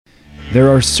There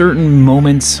are certain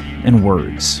moments and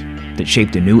words that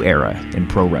shaped a new era in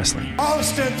pro wrestling.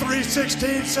 Austin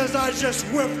 316 says I just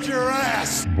whipped your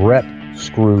ass. Brett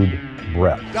screwed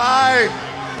Brett.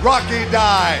 Die, Rocky,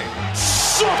 die.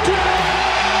 Suck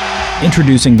it!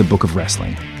 Introducing the Book of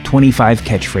Wrestling, 25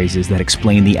 catchphrases that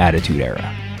explain the Attitude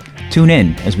Era. Tune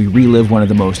in as we relive one of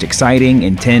the most exciting,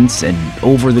 intense, and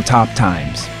over-the-top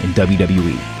times in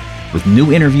WWE, with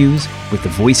new interviews with the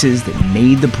voices that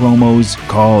made the promos,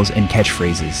 calls, and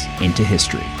catchphrases into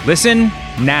history. Listen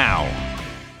now.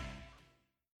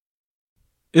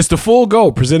 It's the Full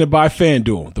Go presented by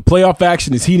FanDuel. The playoff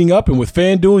action is heating up, and with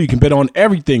FanDuel, you can bet on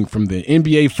everything from the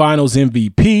NBA Finals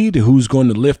MVP to who's going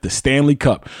to lift the Stanley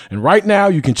Cup. And right now,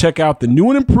 you can check out the new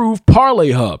and improved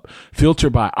Parlay Hub,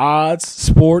 filtered by odds,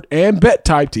 sport, and bet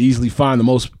type to easily find the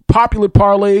most popular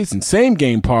parlays and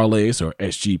same-game parlays, or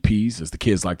SGPs, as the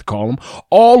kids like to call them,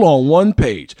 all on one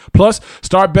page. Plus,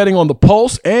 start betting on the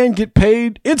pulse and get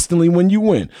paid instantly when you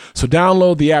win. So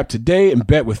download the app today and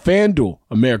bet with FanDuel,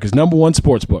 America's #1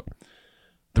 sportsbook.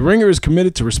 The Ringer is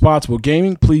committed to responsible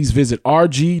gaming. Please visit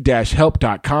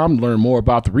rg-help.com to learn more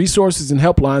about the resources and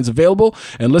helplines available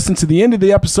and listen to the end of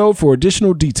the episode for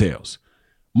additional details.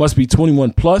 Must be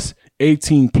 21 plus,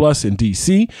 18 plus in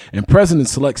D.C. and present in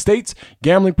select states.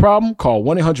 Gambling problem? Call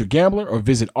 1-800-GAMBLER or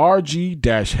visit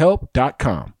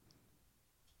rg-help.com.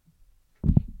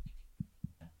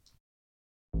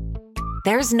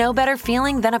 There's no better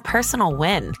feeling than a personal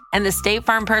win, and the State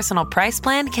Farm Personal Price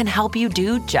Plan can help you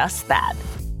do just that.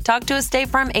 Talk to a State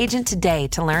Farm agent today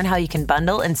to learn how you can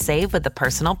bundle and save with the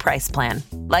Personal Price Plan.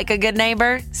 Like a good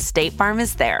neighbor, State Farm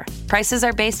is there. Prices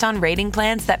are based on rating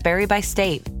plans that vary by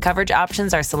state. Coverage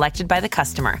options are selected by the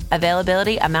customer.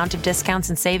 Availability, amount of discounts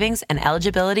and savings, and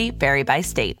eligibility vary by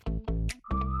state.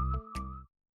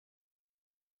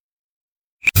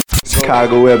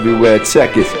 Chicago everywhere,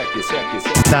 check it.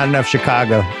 Not enough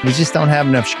Chicago. We just don't have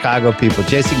enough Chicago people.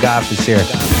 Jason Goff is here.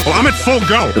 Oh, I'm at Full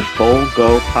Go. The Full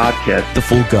Go podcast. The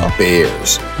Full Go.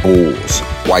 Bears, Bulls,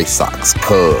 White Sox,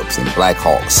 Cubs, and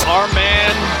Blackhawks. Our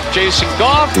man, Jason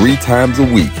Goff. 3 times a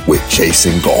week with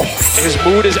Jason Goff. His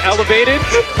mood is elevated.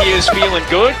 He is feeling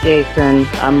good. Jason,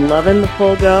 I'm loving the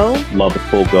Full Go. Love the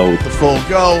Full Go. The Full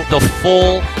Go. The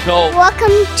Full Go.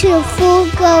 Welcome to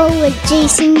Full Go with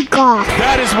Jason Goff.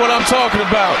 That is what I'm talking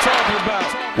about.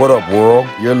 What up, world?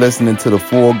 You're listening to The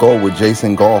Full Go with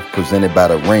Jason Goff, presented by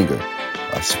The Ringer,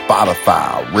 a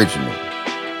Spotify original.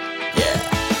 Yeah.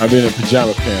 I've been in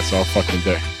pajama pants all fucking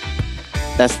day.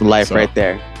 That's the life right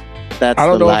there. That's I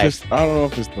don't the know life. I don't know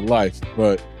if it's the life,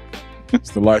 but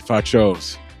it's the life I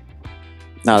chose.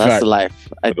 No, that's the life.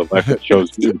 The life I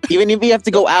chose too. Even if you have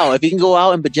to go out, if you can go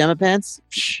out in pajama pants,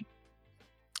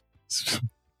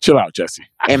 Chill out, Jesse.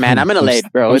 hey man, I'm in a late,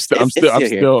 bro. I'm still black.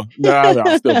 Yeah,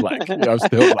 I'm still black.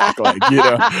 Like,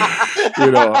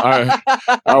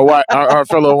 our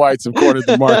fellow whites have cornered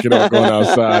the market on going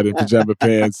outside in pajama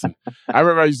pants. And I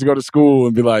remember I used to go to school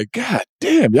and be like, God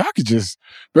damn, y'all could just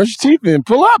brush your teeth and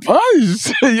pull up, huh?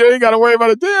 You ain't got to worry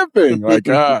about a damn thing. Like,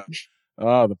 the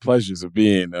pleasures of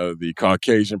being the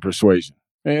Caucasian persuasion.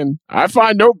 And I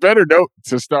find no better note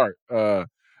to start.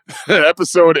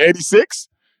 Episode 86.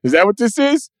 Is that what this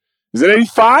is? Is it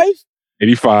 85?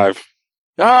 85.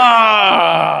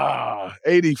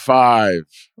 85.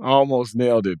 Almost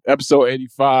nailed it. Episode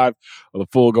 85 of the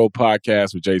Full Go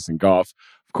podcast with Jason Goff.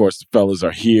 Of course, the fellas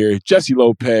are here. Jesse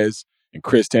Lopez and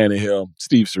Chris Tannehill.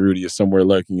 Steve Cerruti is somewhere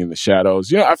lurking in the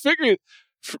shadows. I figured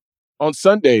on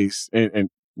Sundays, and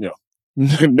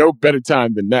no better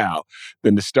time than now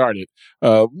than to start it.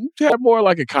 To have more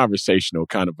like a conversational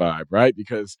kind of vibe, right?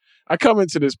 Because I come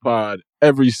into this pod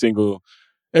every single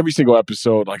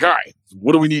episode like, all right,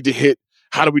 what do we need to hit?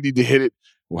 How do we need to hit it?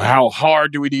 How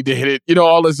hard do we need to hit it?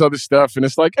 All this other stuff. And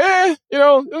it's like, let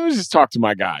me just talk to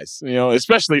my guys,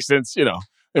 especially since,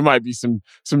 there might be some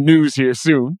news here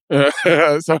soon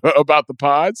about the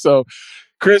pod. So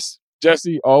Chris,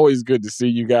 Jesse, always good to see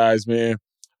you guys, man.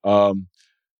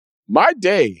 My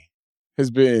day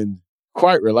has been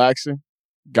quite relaxing.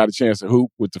 Got a chance to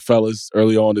hoop with the fellas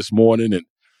early on this morning and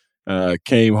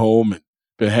came home and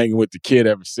been hanging with the kid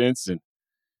ever since. And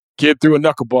kid threw a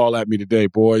knuckleball at me today,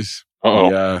 boys.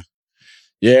 Uh-oh.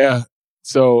 Yeah.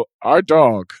 So our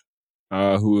dog,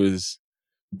 who has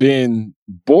been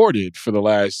boarded for the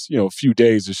last, few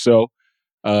days or so,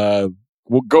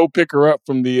 we'll go pick her up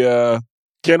from the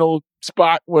kennel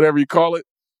spot, whatever you call it.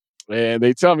 And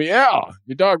they tell me, yeah,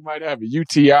 your dog might have a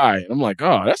UTI. And I'm like,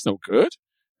 oh, that's no good.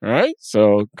 All right.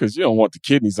 So, because you don't want the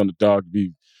kidneys on the dog to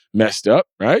be messed up.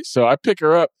 Right. So I pick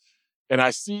her up and I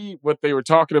see what they were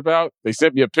talking about. They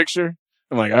sent me a picture.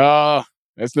 I'm like, oh,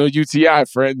 that's no UTI,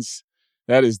 friends.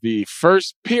 That is the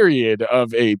first period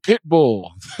of a pit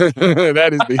bull.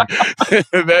 that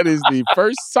is the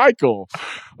first cycle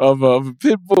of a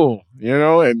pit bull,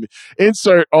 and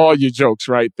insert all your jokes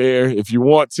right there if you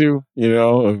want to,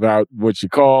 about what you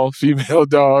call female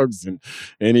dogs and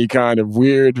any kind of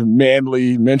weird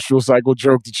manly menstrual cycle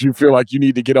joke that you feel like you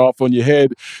need to get off on your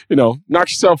head. Knock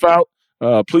yourself out.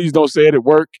 Please don't say it at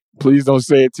work. Please don't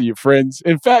say it to your friends.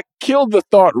 In fact, kill the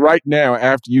thought right now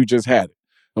after you just had it.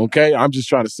 Okay, I'm just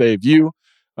trying to save you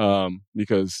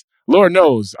because Lord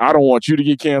knows I don't want you to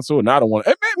get canceled, and I don't want.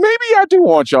 Maybe I do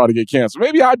want y'all to get canceled.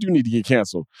 Maybe I do need to get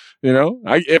canceled.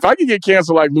 If I can get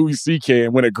canceled like Louis C.K.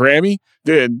 and win a Grammy,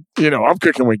 then I'm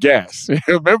cooking with gas.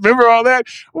 Remember all that?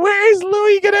 Where is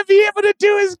Louis gonna be able to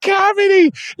do his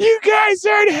comedy? You guys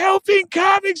aren't helping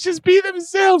comics just be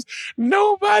themselves.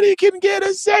 Nobody can get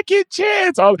a second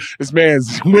chance. This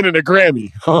man's winning a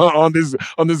Grammy on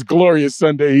this glorious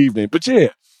Sunday evening. But yeah.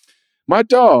 My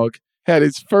dog had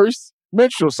its first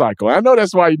menstrual cycle. I know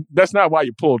that's not why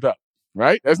you pulled up,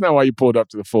 right? That's not why you pulled up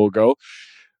to the Full Go.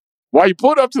 Why you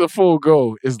pulled up to the Full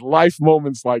Go is life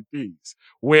moments like these,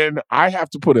 when I have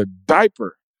to put a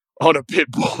diaper on a pit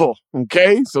bull,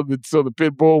 okay? So the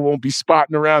pit bull won't be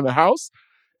spotting around the house.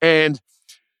 And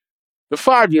the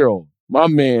 5-year-old, my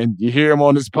man, you hear him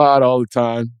on this pod all the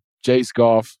time, Jace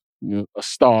Goff, a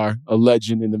star, a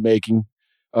legend in the making.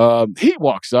 He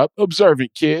walks up,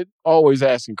 observant kid, always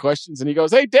asking questions, and he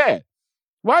goes, "Hey, Dad,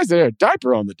 why is there a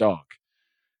diaper on the dog?"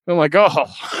 I'm like, "Oh,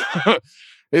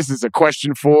 this is a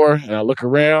question for," and I look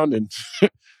around, and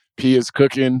Pia's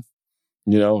cooking.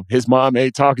 His mom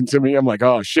ain't talking to me. I'm like,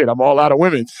 "Oh, shit, I'm all out of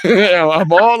women."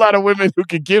 I'm all out of women who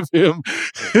can give him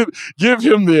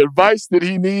the advice that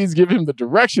he needs, give him the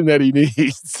direction that he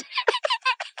needs.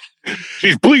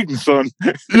 She's bleeding, son.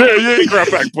 Yeah. Grab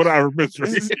back, put out her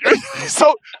mystery.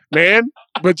 So, man,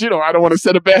 but I don't want to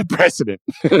set a bad precedent.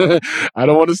 I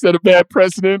don't want to set a bad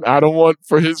precedent. I don't want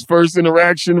for his first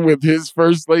interaction with his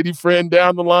first lady friend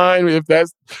down the line, if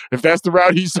that's the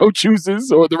route he so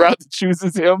chooses or the route that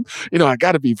chooses him. I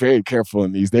got to be very careful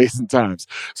in these days and times.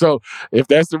 So if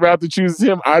that's the route that chooses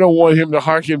him, I don't want him to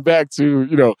harken back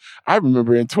to, I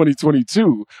remember in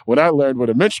 2022 when I learned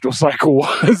what a menstrual cycle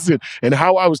was and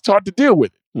how I was taught to deal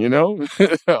with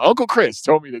it. Uncle Chris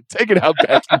told me to take it out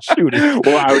back and shoot it.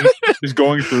 Well, I was just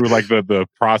going through like the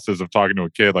process of talking to a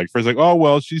kid. Like first, like, "Oh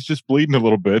well, she's just bleeding a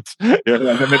little bit," and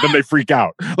then they freak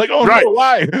out. Like, "Oh right. No,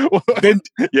 why?" Then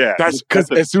yeah, that's because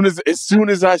as soon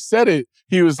as I said it,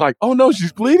 he was like, "Oh no,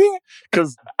 she's bleeding,"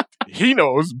 because he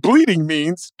knows bleeding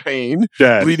means pain.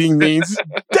 Death. Bleeding means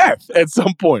death at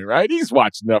some point, right? He's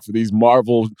watched enough of these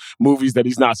Marvel movies that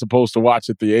he's not supposed to watch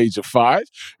at the age of 5,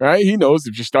 right? He knows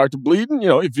if you start to bleeding,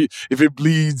 if it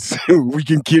bleeds, we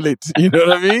can kill it. You know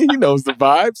what I mean? He knows the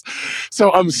vibes.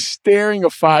 So I'm staring a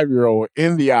 5-year-old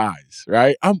in the eyes,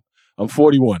 right? I'm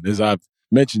 41, as I've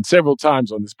mentioned several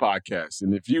times on this podcast.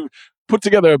 And if you put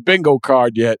together a bingo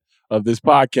card yet of this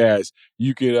podcast,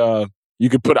 you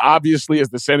could put obviously as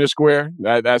the center square.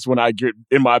 That's when I get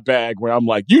in my bag where I'm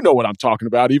like, you know what I'm talking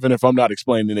about, even if I'm not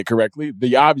explaining it correctly.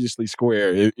 The obviously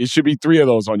square, it should be 3 of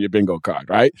those on your bingo card,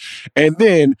 right? And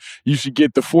then you should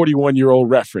get the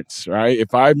 41-year-old reference, right?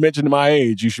 If I mention my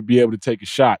age, you should be able to take a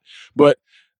shot. But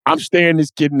I'm staring this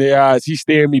kid in the eyes. He's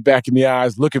staring me back in the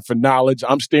eyes, looking for knowledge.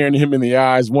 I'm staring him in the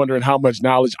eyes, wondering how much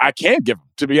knowledge I can give him,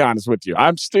 to be honest with you.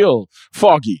 I'm still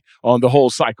foggy on the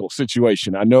whole cycle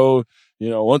situation. I know,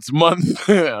 once a month.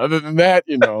 Other than that,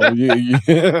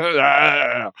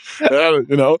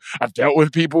 I've dealt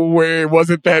with people where it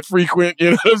wasn't that frequent. You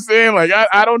know what I'm saying? Like,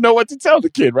 I don't know what to tell the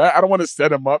kid, right? I don't want to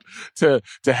set him up to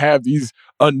have these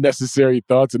unnecessary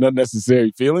thoughts and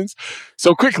unnecessary feelings.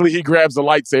 So quickly he grabs a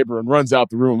lightsaber and runs out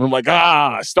the room. I'm like,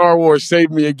 Star Wars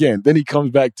saved me again. Then he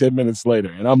comes back 10 minutes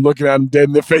later and I'm looking at him dead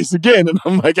in the face again. And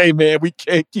I'm like, hey man, we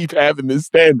can't keep having this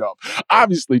standoff.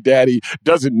 Obviously daddy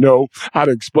doesn't know how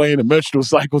to explain a menstrual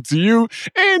cycle to you.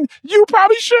 And you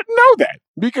probably shouldn't know that.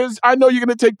 Because I know you're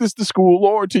going to take this to school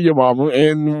or to your mama,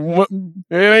 and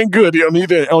it ain't good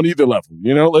on either level.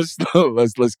 Let's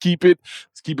keep it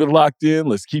locked in.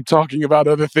 Let's keep talking about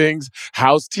other things.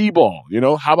 How's T-ball?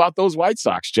 How about those White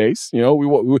Sox, Chase?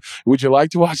 Would you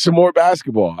like to watch some more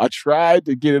basketball? I tried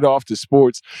to get it off to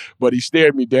sports, but he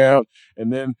stared me down,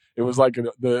 and then it was like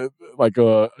a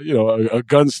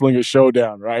gunslinger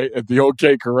showdown, right? At the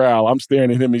OK Corral. I'm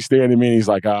staring at him, he's staring at me, and he's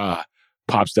like,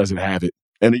 Pops doesn't have it.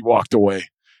 And he walked away.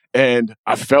 And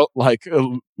I felt like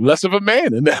less of a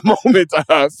man in that moment.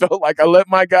 I felt like I let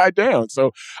my guy down. So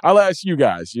I'll ask you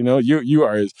guys, you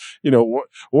are,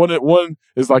 one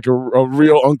is like a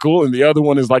real uncle and the other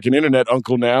one is like an internet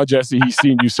uncle now. Jesse, he's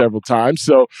seen you several times.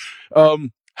 So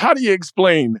how do you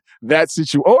explain that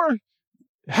situation? Or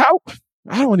how,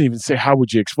 I don't even say how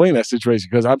would you explain that situation,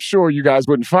 because I'm sure you guys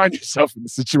wouldn't find yourself in the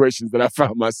situations that I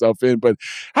found myself in. But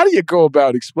how do you go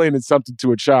about explaining something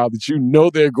to a child that you know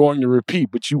they're going to repeat,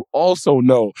 but you also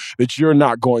know that you're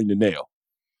not going to nail?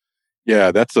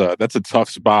 Yeah, that's a tough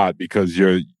spot because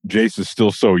Jace is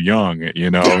still so young,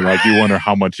 you know. Like you wonder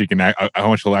how much how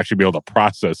much he'll actually be able to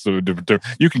process. So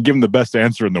you can give him the best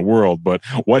answer in the world, but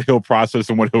what he'll process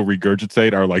and what he'll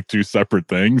regurgitate are like two separate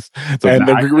things. So and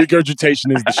the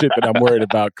regurgitation is the shit that I'm worried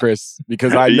about, Chris,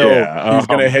 because I know he's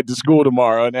going to head to school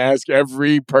tomorrow and ask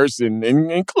every person,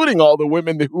 including all the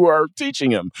women who are teaching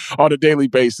him on a daily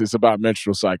basis about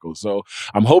menstrual cycles. So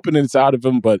I'm hoping it's out of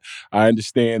him, but I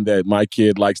understand that my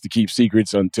kid likes to keep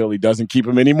secrets until he doesn't keep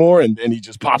them anymore, and he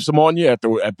just pops them on you at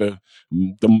the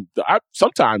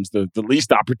sometimes the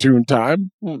least opportune time.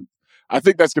 I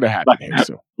think that's going to happen here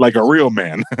soon. Like a real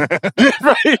man.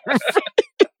 Right.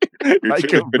 Like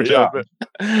good job.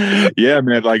 Yeah,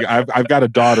 man. Like I've got a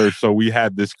daughter, so we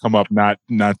had this come up not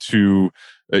too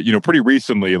pretty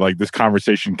recently. Like this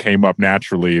conversation came up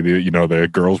naturally. The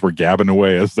girls were gabbing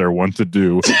away as they're wont to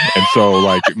do, and so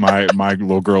like my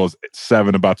little girl is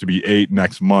 7, about to be 8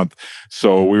 next month.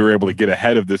 So we were able to get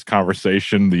ahead of this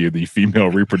conversation, the female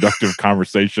reproductive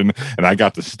conversation, and I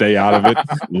got to stay out of it.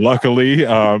 Luckily,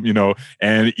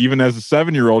 and even as a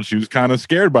 7-year-old, she was kind of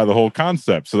scared by the whole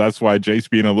concept. So that's why Jace,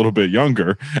 being a little bit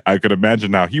younger, I could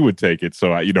imagine how he would take it.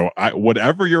 So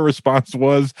whatever your response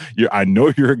was, I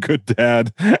know you're a good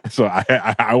dad. So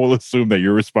I will assume that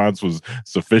your response was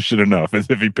sufficient enough. As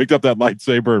if he picked up that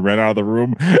lightsaber and ran out of the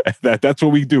room, that's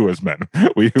what we do as men.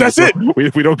 That's it.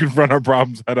 We don't confront our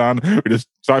problems head on. We just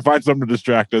find something to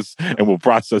distract us, and we'll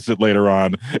process it later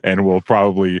on, and we'll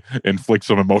probably inflict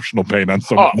some emotional pain on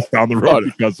someone down the road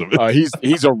because of it.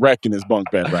 He's a wreck in his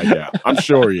bunk bed right now. I'm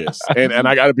sure he is. And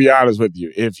I got to be honest with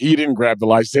you. If he didn't grab the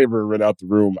lightsaber and run out the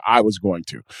room, I was going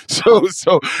to.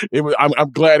 So it was.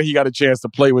 I'm glad he got a chance to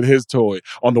play with his toy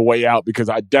on the way out, because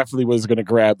I definitely was going to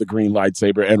grab the green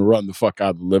lightsaber and run the fuck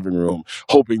out of the living room,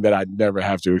 hoping that I'd never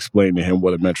have to explain to him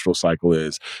what a menstrual cycle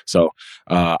is. So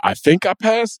I think I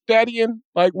passed Daddy in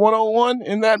like 101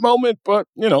 in that moment, but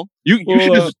you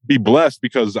should just be blessed,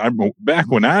 because I'm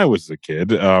back when I was a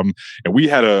kid, and we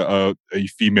had a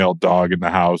female dog in the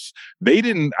house. They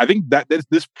didn't. I think that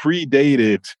this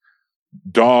predated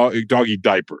doggy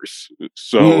diapers.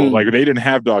 So like they didn't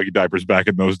have doggy diapers back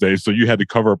in those days. So you had to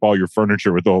cover up all your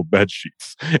furniture with old bed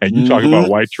sheets. And you talk about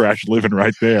white trash living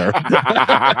right there.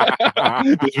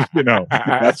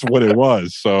 That's what it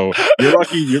was. So you're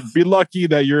lucky. You'd be lucky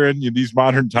that you're in these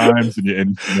modern times,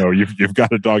 and you've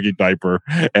got a doggy diaper,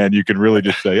 and you can really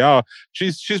just say, oh,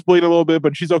 she's bleeding a little bit,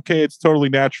 but she's okay. It's totally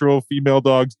natural. Female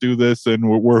dogs do this, and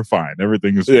we're fine.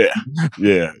 Everything is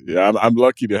yeah. I'm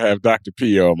lucky to have Dr.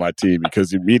 Pio on my team,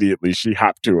 because immediately she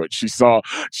hopped to it. She saw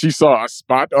a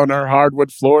spot on her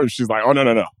hardwood floor, and she's like, "Oh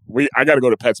no! I got to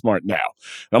go to PetSmart now."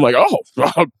 And I'm like, "Oh,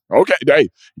 okay. Hey,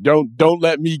 don't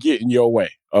let me get in your way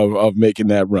of making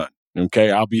that run. Okay,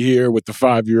 I'll be here with the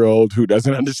 5-year-old who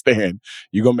doesn't understand.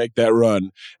 You go make that run,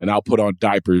 and I'll put on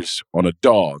diapers on a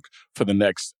dog for the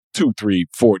next 2, 3,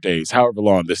 4 days, however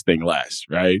long this thing lasts.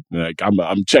 Right? Like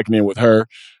I'm checking in with her.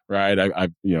 Right? I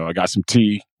got some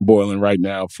tea boiling right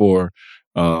now for.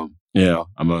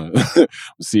 I'm gonna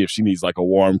see if she needs like a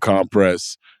warm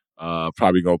compress.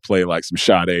 Probably gonna play like some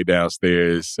Sade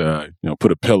downstairs.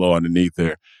 Put a pillow underneath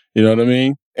her. You know what I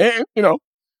mean? And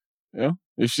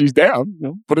if she's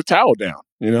down, put a towel down.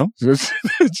 Just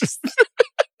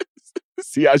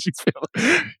see how she's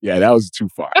feeling. Yeah, that was too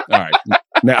far. All right,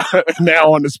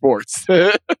 now on to sports.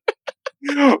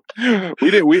 Now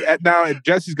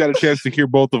Jesse's got a chance to hear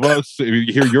both of us,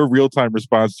 hear your real-time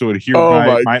response to it, hear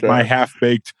my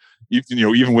half-baked,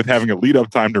 even with having a lead-up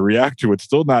time to react to it,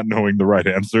 still not knowing the right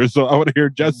answer. So I want to hear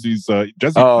Jesse's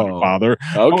father.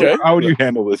 Okay. How would you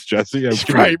handle this, Jesse?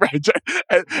 Right.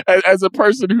 As a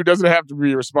person who doesn't have to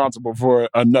be responsible for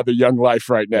another young life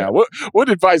right now, what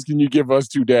advice can you give us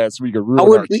two dads so we can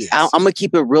ruin our kids? I'm going to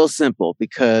keep it real simple,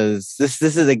 because this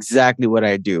is exactly what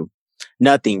I do.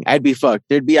 Nothing. I'd be fucked.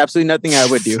 There'd be absolutely nothing I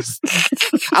would do.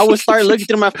 I would start looking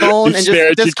through my phone and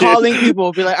just calling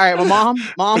people. Be like, all right, my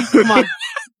mom, come on.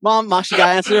 Mom, she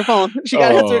gotta answer her phone. She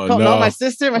gotta answer her phone. No, my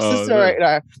sister,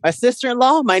 right. My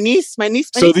sister-in-law, my niece.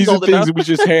 So these are things that we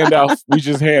just hand off. We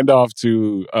just hand off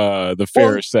to the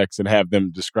fairer sex and have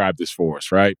them describe this for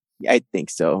us, right? I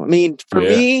think so. I mean, for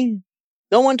me,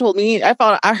 No one told me.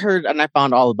 I heard and I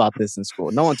found all about this in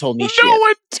school. No one told me shit. No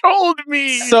one told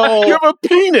me. So you have a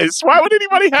penis. Why would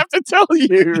anybody have to tell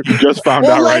you? You just found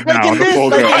out right now. In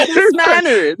this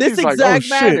manner. This exact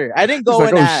manner. I didn't go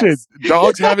and ask. Shit.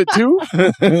 Dogs have it too?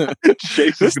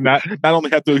 Chase does not only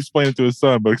have to explain it to his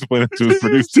son, but explain it to his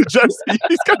producer.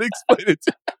 He's got to explain it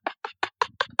to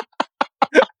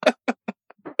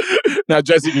Now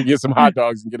Jesse can get some hot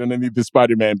dogs and get underneath the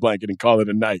Spider-Man blanket and call it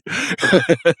a night.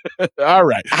 All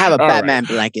right. I have a Batman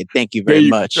blanket. Thank you very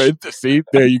much. See,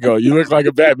 there you go. You look like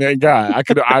a Batman guy. I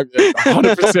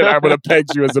 100% I would have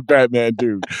pegged you as a Batman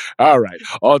dude. All right.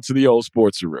 On to the old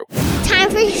sports-a-roo.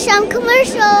 Time for some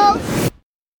commercials.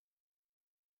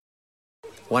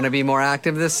 Want to be more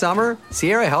active this summer?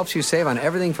 Sierra helps you save on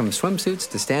everything from swimsuits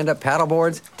to stand-up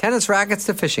paddleboards, tennis rackets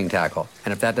to fishing tackle.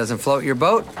 And if that doesn't float your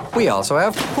boat, we also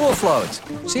have pool floats.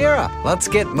 Sierra, let's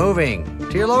get moving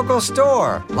to your local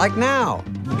store, like now.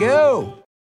 Go!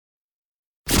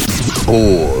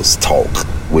 Bulls Talk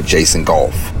with Jason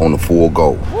Goff on the Full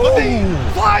Go.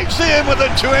 Flies in with a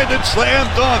two-handed slam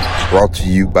dunk. Brought to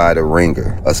you by The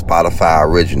Ringer, a Spotify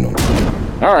original.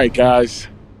 All right, guys.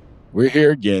 We're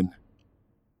here again.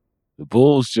 The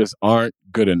Bulls just aren't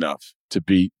good enough to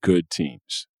beat good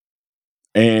teams.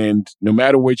 And no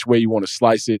matter which way you want to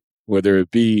slice it, whether it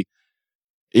be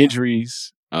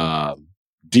injuries,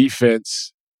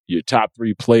 defense, your top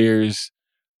three players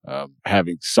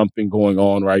having something going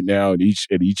on right now at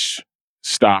each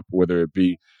stop, whether it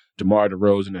be DeMar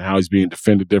DeRozan and how he's being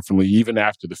defended differently, even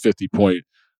after the 50-point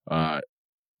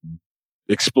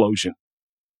explosion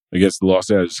against the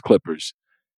Los Angeles Clippers.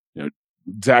 You know,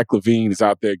 Zach LaVine is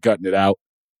out there gutting it out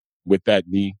with that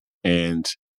knee. And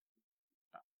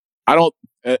I don't,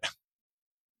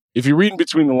 if you're reading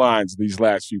between the lines of these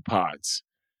last few pods,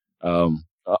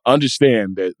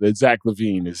 understand that Zach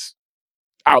LaVine is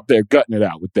out there gutting it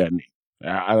out with that knee. And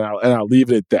I'll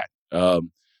leave it at that.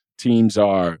 Teams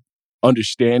are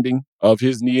understanding of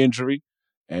his knee injury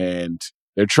and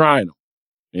they're trying him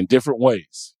in different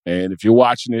ways. And if you're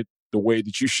watching it the way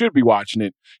that you should be watching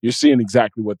it, you're seeing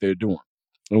exactly what they're doing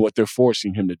and what they're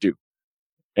forcing him to do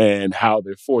and how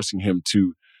they're forcing him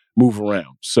to move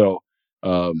around. So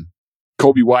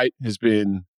Kobe White has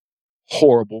been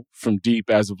horrible from deep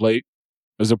as of late.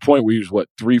 There's a point where he was,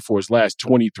 3 for his last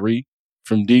 23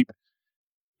 from deep.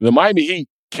 The Miami Heat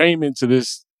came into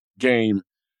this game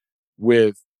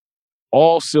with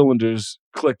all cylinders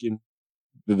clicking.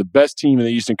 They're the best team in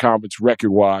the Eastern Conference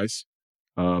record-wise.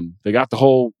 They got the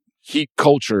whole Heat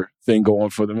culture thing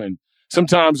going for them. And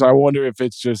sometimes I wonder if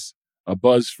it's just a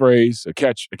buzz phrase, a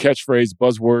catchphrase,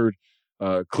 buzzword,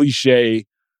 cliche,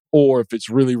 or if it's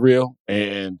really real.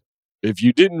 And if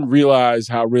you didn't realize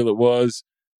how real it was,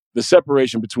 the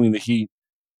separation between the Heat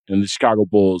and the Chicago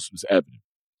Bulls was evident.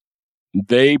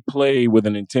 They play with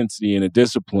an intensity and a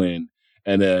discipline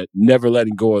and a never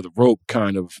letting go of the rope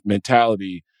kind of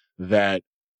mentality that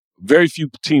very few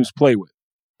teams play with.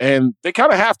 And they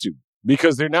kind of have to,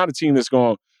 because they're not a team that's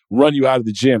going to run you out of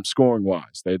the gym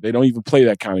scoring-wise. They don't even play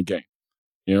that kind of game.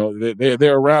 You know,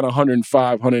 they're around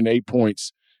 105, 108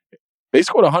 points. They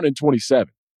scored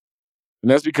 127.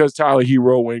 And that's because Tyler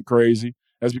Hero went crazy.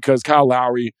 That's because Kyle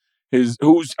Lowry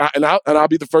I'll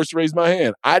be the first to raise my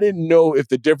hand. I didn't know if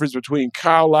the difference between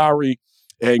Kyle Lowry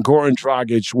and Goran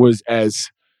Dragic was as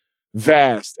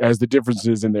vast as the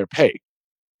differences in their pay.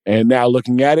 And now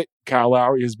looking at it, Kyle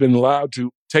Lowry has been allowed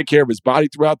to take care of his body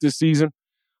throughout this season.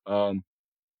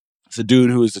 It's a dude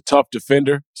who is a tough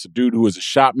defender. It's a dude who is a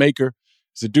shot maker.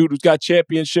 It's a dude who's got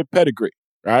championship pedigree,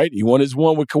 right? He won his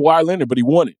one with Kawhi Leonard, but he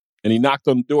won it. And he knocked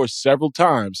on the door several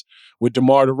times with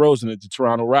DeMar DeRozan at the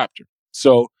Toronto Raptors.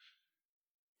 So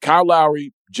Kyle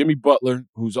Lowry, Jimmy Butler,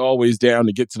 who's always down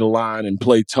to get to the line and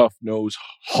play tough-nosed,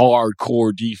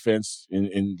 hardcore defense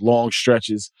in long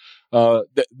stretches.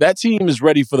 That team is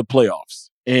ready for the playoffs.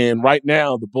 And right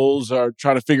now, the Bulls are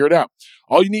trying to figure it out.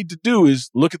 All you need to do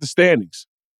is look at the standings.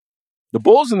 The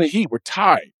Bulls and the Heat were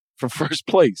tied for first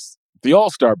place at the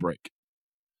All-Star break.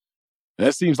 And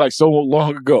that seems like so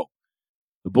long ago.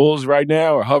 The Bulls right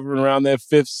now are hovering around that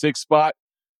 5th, 6th spot,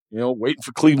 waiting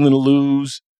for Cleveland to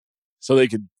lose so they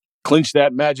could clinch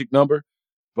that magic number.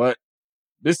 But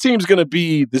this team's going to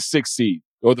be the 6th seed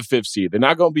or the 5th seed. They're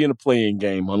not going to be in a play-in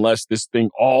game unless this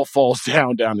thing all falls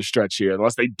down the stretch here,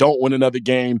 unless they don't win another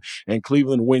game and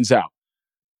Cleveland wins out.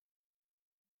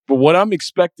 But what I'm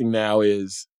expecting now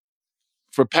is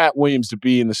for Pat Williams to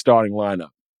be in the starting lineup.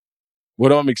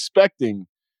 What I'm expecting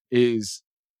is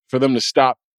for them to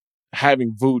stop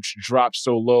having Vooch drop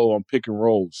so low on pick and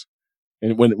rolls,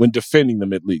 and when defending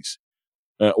them at least.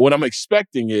 What I'm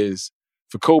expecting is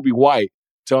for Kobe White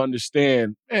to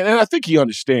understand, and I think he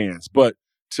understands, but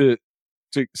to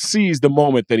seize the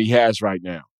moment that he has right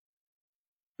now.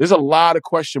 There's a lot of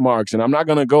question marks, and I'm not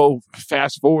going to go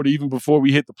fast forward even before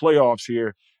we hit the playoffs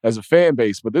here as a fan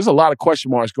base, but there's a lot of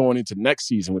question marks going into next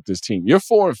season with this team. Your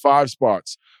 4 and 5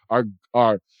 spots are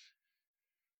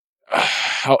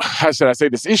how should I say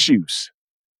this, issues.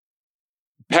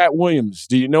 Pat Williams,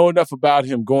 do you know enough about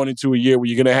him going into a year where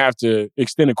you're going to have to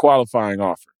extend a qualifying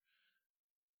offer?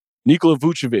 Nikola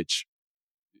Vucevic,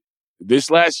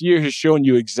 this last year has shown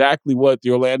you exactly what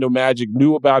the Orlando Magic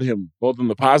knew about him, both on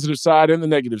the positive side and the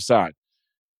negative side.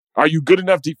 Are you good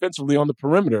enough defensively on the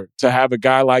perimeter to have a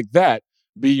guy like that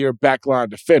be your backline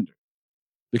defender?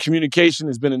 The communication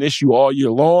has been an issue all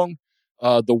year long.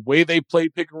 The way they play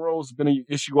pick and rolls has been an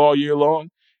issue all year long.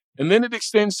 And then it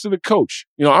extends to the coach.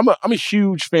 You know, I'm a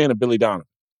huge fan of Billy Donovan.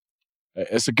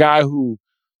 It's a guy who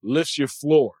lifts your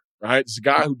floor, right? It's a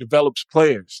guy who develops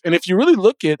players. And if you really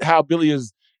look at how Billy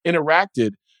has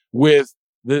interacted with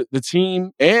the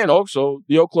team and also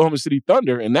the Oklahoma City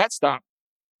Thunder in that stop,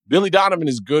 Billy Donovan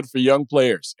is good for young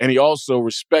players. And he also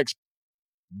respects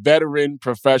veteran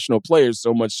professional players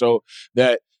so much so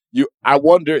that I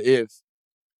wonder if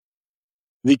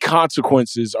the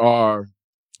consequences are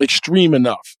extreme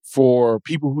enough for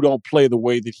people who don't play the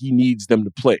way that he needs them to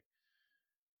play.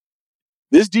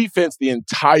 This defense the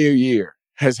entire year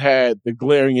has had the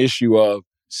glaring issue of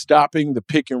stopping the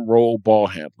pick and roll ball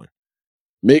handler,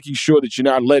 making sure that you're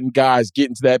not letting guys get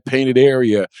into that painted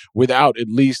area without at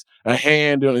least a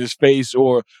hand on his face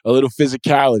or a little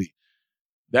physicality.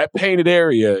 That painted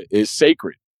area is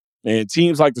sacred. And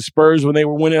teams like the Spurs, when they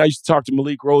were winning, I used to talk to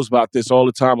Malik Rose about this all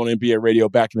the time on NBA radio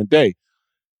back in the day.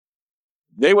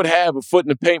 They would have a foot in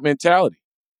the paint mentality.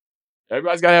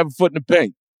 Everybody's got to have a foot in the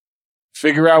paint.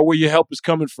 Figure out where your help is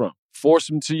coming from. Force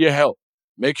them to your help.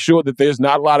 Make sure that there's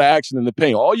not a lot of action in the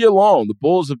paint. All year long, the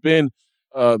Bulls have been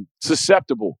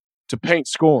susceptible to paint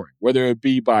scoring, whether it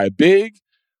be by a big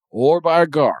or by a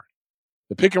guard.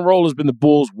 The pick and roll has been the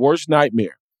Bulls' worst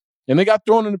nightmare. And they got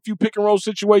thrown in a few pick and roll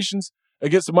situations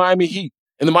against the Miami Heat.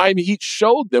 And the Miami Heat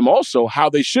showed them also how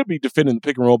they should be defending the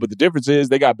pick and roll. But the difference is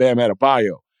they got Bam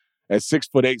Adebayo at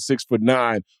 6'8",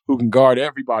 6'9", who can guard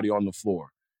everybody on the floor,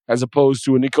 as opposed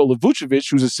to a Nikola Vucevic,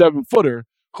 who's a 7-footer,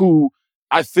 who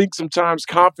I think sometimes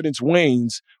confidence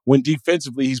wanes when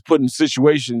defensively he's put in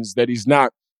situations that he's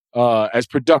not as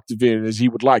productive in as he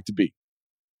would like to be.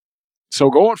 So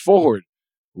going forward,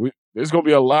 there's going to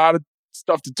be a lot of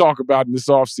stuff to talk about in this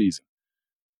offseason.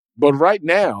 But right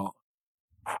now,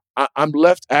 I'm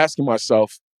left asking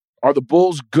myself, are the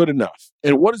Bulls good enough?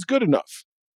 And what is good enough?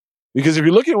 Because if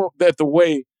you're looking at the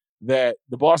way that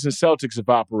the Boston Celtics have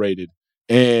operated,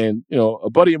 and, you know, a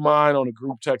buddy of mine on a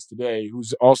group text today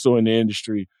who's also in the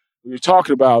industry, we were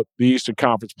talking about the Eastern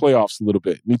Conference playoffs a little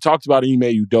bit. And he talked about Ime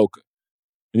Udoka.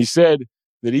 And he said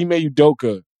that Ime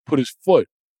Udoka put his foot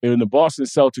in the Boston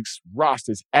Celtics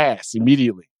roster's ass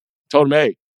immediately. Told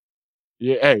him,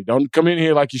 hey, don't come in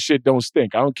here like your shit don't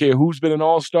stink. I don't care who's been an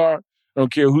all-star. I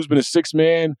don't care who's been a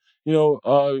six-man,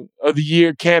 of the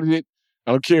year candidate.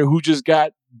 I don't care who just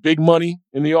got big money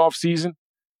in the offseason.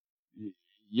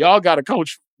 Y'all got a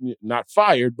coach, not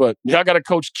fired, but y'all got a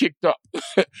coach kicked up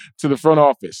to the front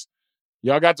office.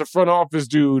 Y'all got the front office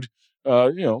dude,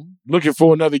 looking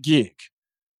for another gig.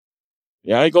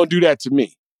 Yeah, I ain't going to do that to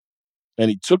me. And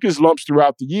he took his lumps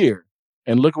throughout the year.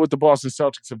 And look at what the Boston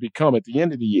Celtics have become at the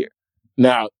end of the year.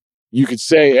 Now, you could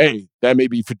say, hey, that may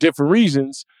be for different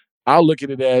reasons. I'll look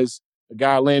at it as a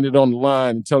guy landed on the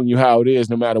line and telling you how it is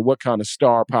no matter what kind of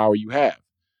star power you have.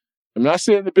 I'm not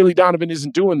saying that Billy Donovan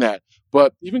isn't doing that,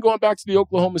 but even going back to the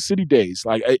Oklahoma City days,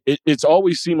 like it's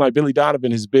always seemed like Billy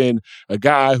Donovan has been a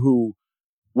guy who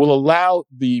will allow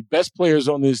the best players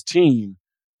on this team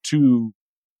to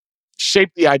shape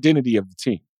the identity of the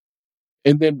team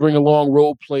and then bring along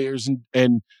role players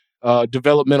and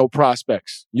developmental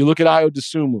prospects. You look at Ayo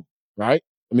Dosunmu, right?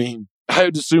 I mean,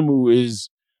 Ayo Dosunmu is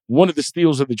one of the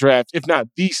steals of the draft, if not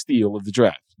the steal of the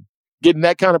draft. Getting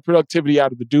that kind of productivity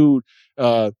out of the dude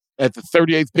at the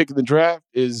 38th pick of the draft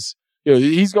is,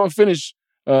 he's going to finish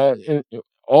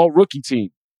all rookie team.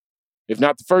 If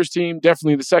not the first team,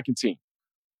 definitely the second team.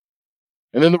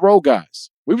 And then the role guys.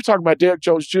 We were talking about Derrick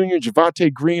Jones Jr.,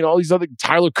 Javonte Green, all these other,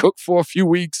 Tyler Cook for a few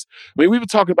weeks. I mean, we were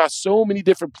talking about so many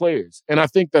different players. And I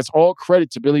think that's all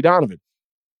credit to Billy Donovan.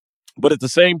 But at the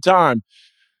same time,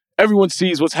 everyone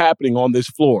sees what's happening on this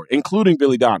floor, including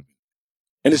Billy Donovan,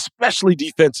 and especially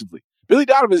defensively. Billy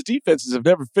Donovan's defenses have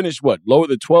never finished, lower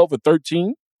than 12 or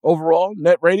 13 overall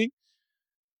net rating?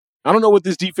 I don't know what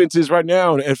this defense is right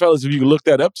now. And fellas, if you can look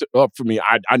that up for me,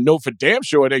 I know for damn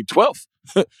sure it ain't 12th.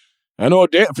 I know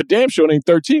for damn sure it ain't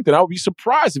 13th, and I would be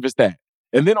surprised if it's that.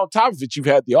 And then on top of it, you've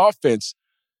had the offense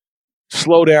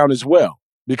slow down as well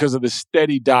because of the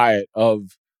steady diet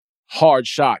of hard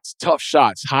shots, tough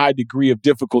shots, high degree of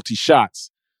difficulty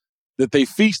shots that they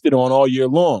feasted on all year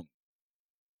long.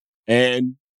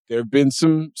 And there have been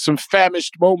some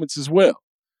famished moments as well.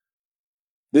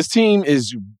 This team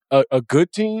is a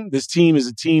good team. This team is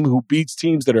a team who beats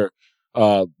teams that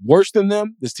are worse than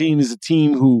them. This team is a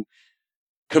team who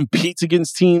competes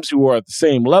against teams who are at the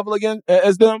same level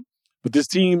as them. But this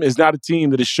team is not a team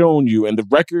that has shown you, and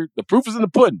the proof is in the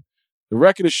pudding. The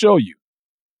record has shown you.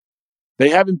 They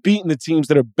haven't beaten the teams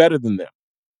that are better than them.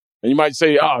 And you might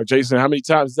say, oh, Jason, how many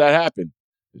times does that happen?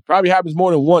 It probably happens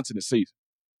more than once in a season.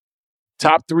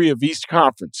 Top 3 of East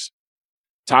Conference.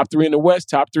 Top 3 in the West,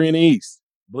 top 3 in the East.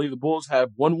 I believe the Bulls have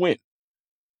one win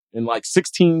in like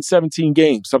 16, 17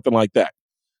 games, something like that.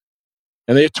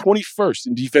 And they're 21st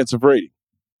in defensive rating.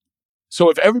 So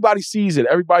if everybody sees it,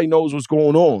 everybody knows what's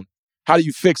going on, how do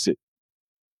you fix it?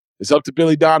 It's up to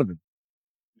Billy Donovan.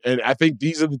 And I think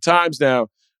these are the times now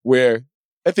where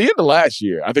at the end of last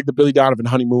year, I think the Billy Donovan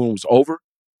honeymoon was over.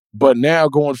 But now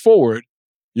going forward,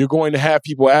 you're going to have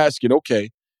people asking, okay,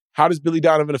 how does Billy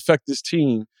Donovan affect this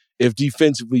team if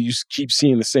defensively you keep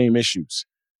seeing the same issues?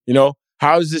 You know,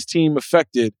 how is this team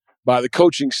affected by the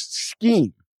coaching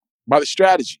scheme, by the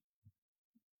strategy?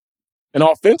 And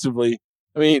offensively,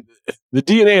 I mean, the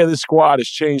DNA of this squad has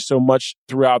changed so much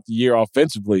throughout the year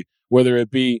offensively, whether it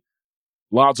be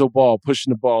Lonzo Ball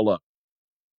pushing the ball up,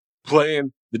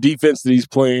 playing the defense that he's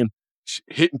playing,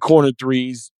 hitting corner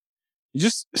threes. You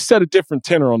just set a different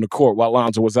tenor on the court while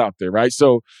Lonzo was out there, right?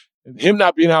 So him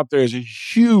not being out there is a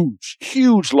huge,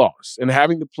 huge loss. And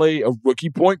having to play a rookie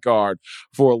point guard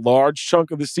for a large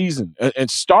chunk of the season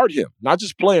and start him, not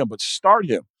just play him, but start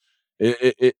him.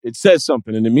 It says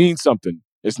something and it means something.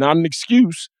 It's not an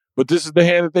excuse, but this is the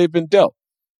hand that they've been dealt.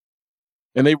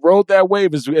 And they rode that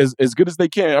wave as good as they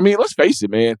can. I mean, let's face it,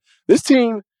 man. This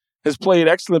team has played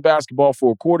excellent basketball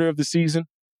for a quarter of the season.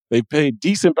 They played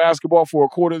decent basketball for a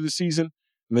quarter of the season.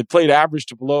 And they played average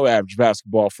to below average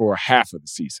basketball for a half of the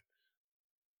season.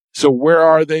 So where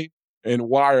are they and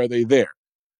why are they there?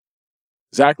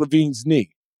 Zach LaVine's knee.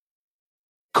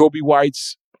 Kobe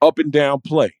White's up and down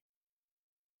play.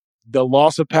 The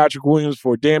loss of Patrick Williams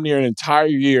for damn near an entire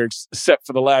year except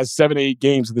for the last 7 to 8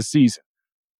 games of the season.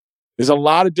 There's a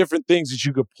lot of different things that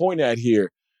you could point at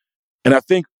here. And I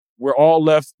think we're all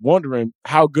left wondering,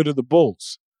 how good are the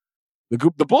Bulls?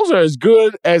 The Bulls are as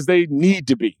good as they need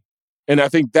to be. And I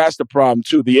think that's the problem,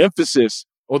 too. The emphasis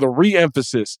or the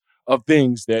re-emphasis of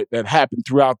things that happened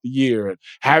throughout the year and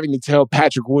having to tell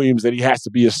Patrick Williams that he has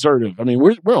to be assertive. I mean,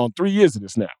 we're on 3 years of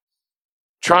this now,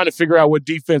 trying to figure out what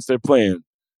defense they're playing.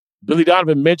 Billy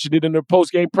Donovan mentioned it in their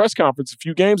post-game press conference a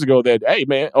few games ago that, hey,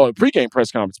 man, pre-game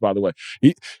press conference, by the way,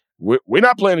 we're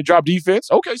not playing the drop defense.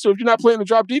 Okay, so if you're not playing the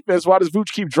drop defense, why does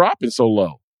Vooch keep dropping so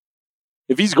low?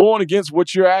 If he's going against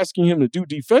what you're asking him to do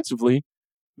defensively,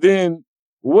 then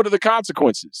what are the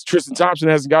consequences? Tristan Thompson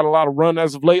hasn't got a lot of run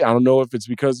as of late. I don't know if it's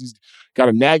because he's got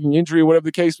a nagging injury or whatever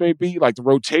the case may be. Like the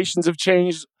rotations have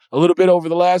changed a little bit over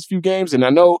the last few games, and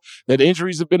I know that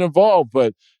injuries have been involved,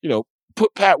 but, you know,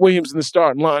 put Pat Williams in the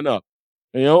starting lineup.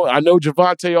 You know, I know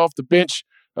Javante off the bench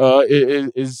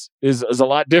is a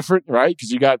lot different, right?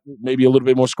 Because you got maybe a little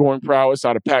bit more scoring prowess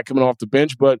out of Pat coming off the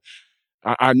bench, but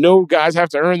I know guys have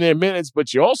to earn their minutes,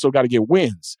 but you also got to get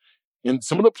wins. And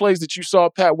some of the plays that you saw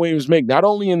Pat Williams make, not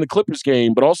only in the Clippers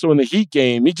game, but also in the Heat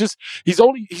game,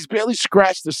 he's barely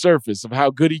scratched the surface of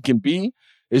how good he can be.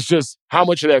 It's just how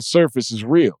much of that surface is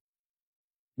real.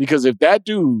 Because if that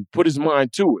dude put his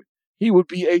mind to it, he would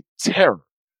be a terror,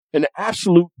 an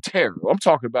absolute terror. I'm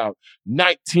talking about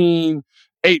 19,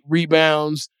 8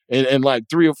 rebounds, and like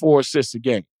 3 or 4 assists a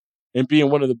game, and being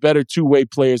one of the better two-way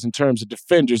players in terms of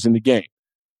defenders in the game.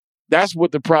 That's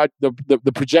what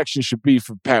the projection should be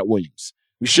for Pat Williams.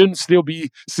 We shouldn't still be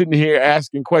sitting here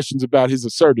asking questions about his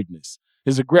assertiveness,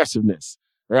 his aggressiveness,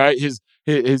 right? His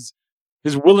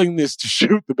willingness to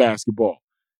shoot the basketball.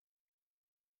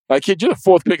 Like, kid, you're the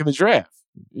 4th pick in the draft.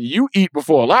 You eat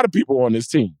before a lot of people on this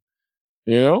team.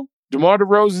 You know, DeMar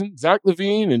DeRozan, Zach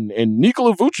LaVine, and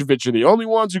Nikola Vucevic are the only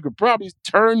ones who could probably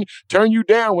turn you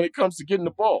down when it comes to getting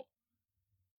the ball.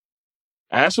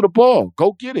 Ask for the ball.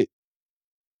 Go get it.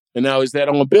 And now, is that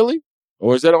on Billy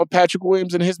or is that on Patrick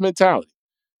Williams and his mentality?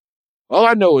 All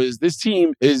I know is this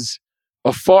team is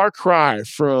a far cry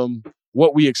from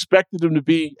what we expected them to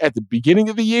be at the beginning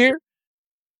of the year.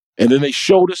 And then they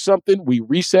showed us something. We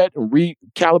reset and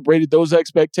recalibrated those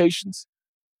expectations.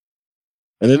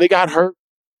 And then they got hurt.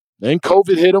 Then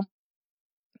COVID hit them.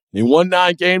 They won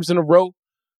 9 games in a row.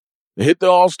 They hit the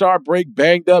All-Star break,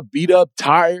 banged up, beat up,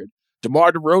 tired.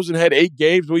 DeMar DeRozan had 8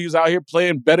 games where he was out here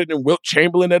playing better than Wilt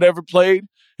Chamberlain had ever played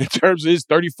in terms of his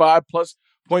 35-plus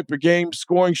point per game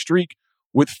scoring streak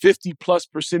with 50-plus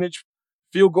percentage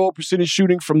field goal percentage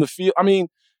shooting from the field. I mean,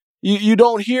 you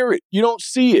don't hear it. You don't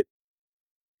see it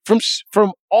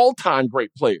from all-time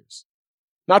great players,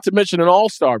 not to mention an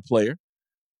all-star player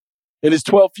in his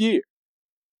 12th year.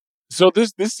 So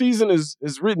this season is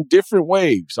written different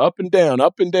waves, up and down,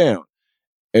 up and down.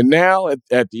 And now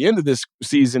at the end of this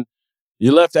season,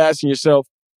 you're left asking yourself,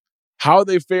 how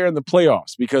they fare in the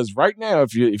playoffs? Because right now,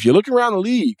 if you look around the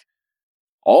league,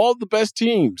 all the best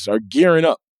teams are gearing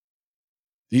up.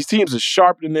 These teams are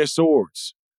sharpening their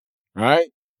swords, right?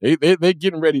 They're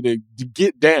getting ready to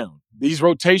get down. These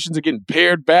rotations are getting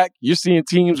pared back. You're seeing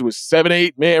teams with 7,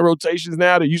 8-man rotations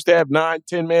now. They used to have 9,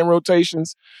 10-man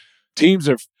rotations. Teams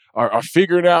are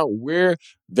figuring out where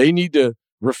they need to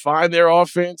refine their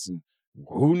offense and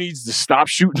who needs to stop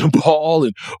shooting the ball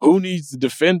and who needs to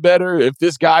defend better. If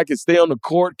this guy can stay on the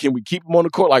court, can we keep him on the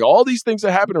court? Like, all these things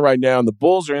are happening right now, and the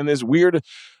Bulls are in this weird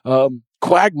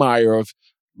quagmire of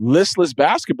listless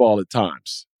basketball at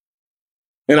times.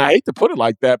 And I hate to put it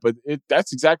like that, but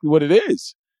that's exactly what it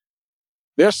is.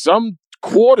 There's some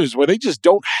quarters where they just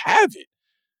don't have it.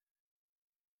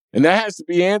 And that has to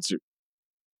be answered.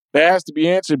 That has to be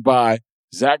answered by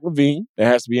Zach LaVine. That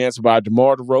has to be answered by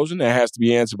DeMar DeRozan. That has to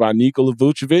be answered by Nikola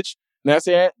Vucevic. And that has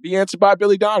to be answered by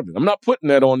Billy Donovan. I'm not putting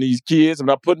that on these kids. I'm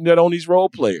not putting that on these role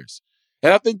players.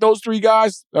 And I think those 3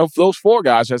 guys, those 4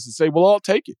 guys, has to say, well, I'll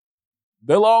take it.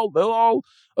 They'll all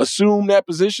assume that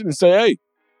position and say, hey,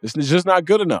 this is just not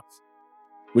good enough.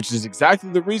 Which is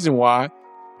exactly the reason why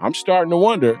I'm starting to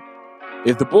wonder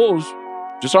if the Bulls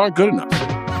just aren't good enough.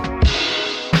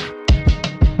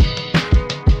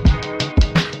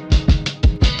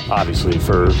 Obviously,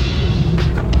 for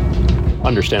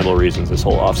understandable reasons, this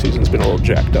whole offseason's been a little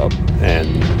jacked up.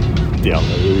 And,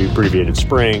 the abbreviated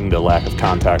spring, the lack of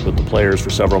contact with the players for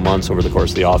several months over the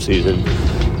course of the offseason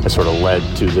has sort of led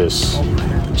to this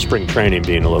spring training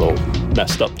being a little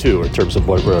messed up, too, in terms of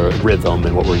what we're rhythm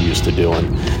and what we're used to doing.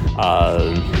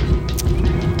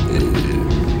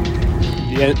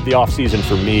 The offseason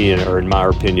for me, or in my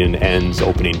opinion, ends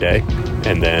opening day.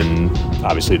 And then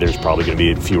obviously there's probably going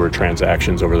to be fewer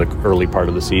transactions over the early part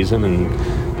of the season. And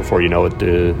before you know it,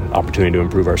 the opportunity to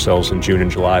improve ourselves in June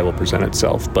and July will present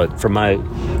itself. But from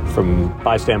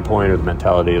my standpoint, or the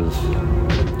mentality of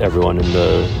everyone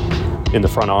in the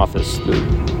front office, the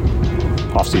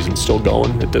offseason's still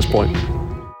going at this point.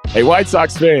 Hey, White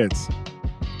Sox fans,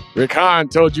 Rick Hahn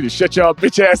told you to shut y'all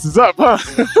bitch asses up, huh?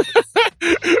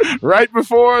 Right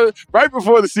before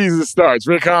the season starts,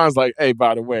 Rick Hahn's like, hey,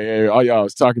 by the way, hey, all y'all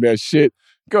was talking that shit.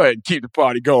 Go ahead and keep the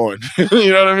party going.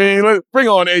 You know what I mean? Bring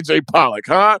on A.J. Pollock,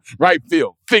 huh? Right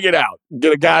field. Figure it out.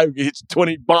 Get a guy who can hit you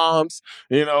 20 bombs,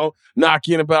 knock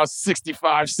you in about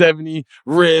 65, 70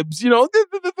 ribs.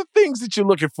 The things that you're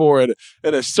looking for at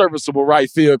a serviceable right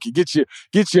field can get you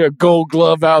a Gold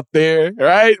Glove out there,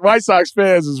 right? White Sox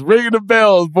fans was ringing the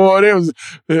bells, boy. There was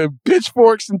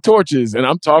pitchforks and torches, and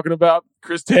I'm talking about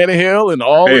Chris Tannehill and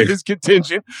all of his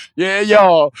contingent. Yeah,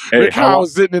 y'all. Hey, Rick Hahn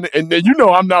was sitting in, and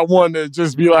I'm not one to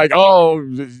just be like, oh,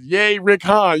 yay, Rick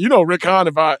Hahn. Rick Hahn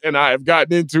and I have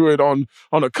gotten into it on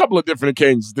a couple of different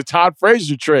occasions. The Todd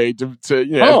Frazier trade to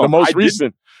the most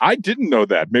recent. I didn't know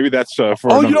that. Maybe that's for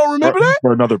you don't remember that?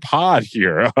 For another pod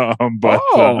here. No,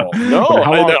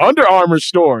 the Under Armour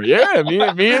store. Yeah, me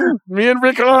and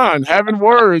Rick Hahn having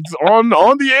words on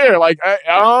the air. Like,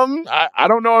 I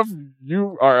don't know if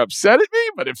you are upset at me,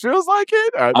 but it feels like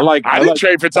it. I didn't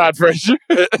trade for Todd Frazier.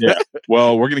 Yeah.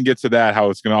 Well, we're gonna get to that. How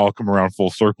it's gonna all come around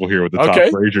full circle here with the Todd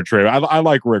Frazier trade. I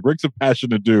like Rick. Rick's a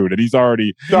passionate dude, and he's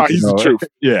already. No, he's the truth.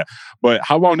 Yeah, but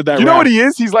how long did that? You know what he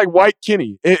is? He's like White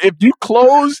Kenny. If you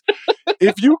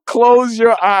close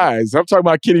your eyes, I'm talking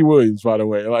about Kenny Williams, by the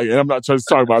way. Like, and I'm not just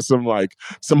talking about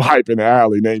some hype in the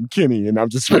alley named Kenny, and I'm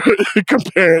just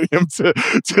comparing him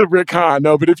to Rick Hahn.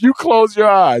 No, but if you close your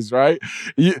eyes, right,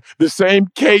 the same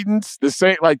cadence, the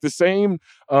same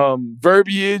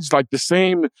verbiage, like the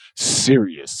same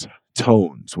serious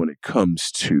tones when it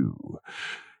comes to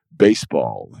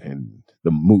baseball and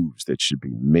the moves that should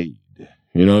be made.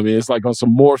 You know what I mean? It's like on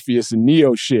some Morpheus and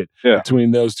Neo shit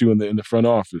between those two in the front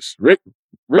office.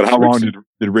 But how long did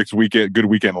Rick's good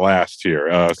weekend last here?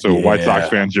 White Sox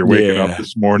fans, you're waking up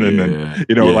this morning, and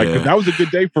that was a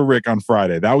good day for Rick on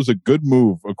Friday. That was a good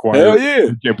move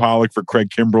acquiring Jay Pollock for Craig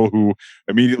Kimbrell, who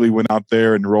immediately went out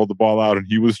there and rolled the ball out, and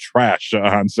he was trash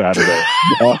on Saturday.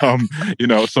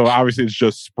 So obviously it's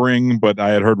just spring, but I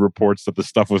had heard reports that the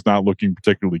stuff was not looking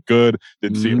particularly good.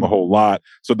 Didn't see him a whole lot.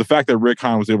 So the fact that Rick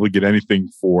Hahn was able to get anything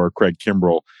for Craig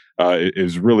Kimbrell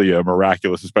is really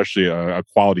miraculous, especially a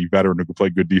quality veteran who can play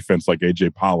good defense like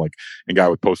A.J. Pollock, and guy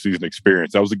with postseason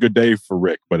experience. That was a good day for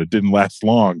Rick, but it didn't last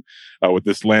long with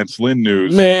this Lance Lynn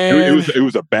news. Man. It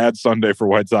was a bad Sunday for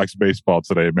White Sox baseball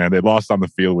today, man. They lost on the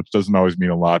field, which doesn't always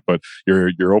mean a lot, but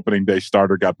your opening day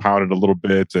starter got pounded a little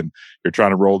bit, and you're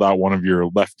trying to roll out one of your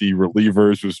lefty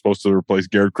relievers who's supposed to replace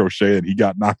Garrett Crochet, and he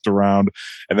got knocked around.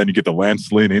 And then you get the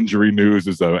Lance Lynn injury news.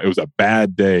 It was a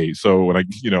bad day. So when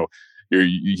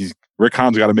Rick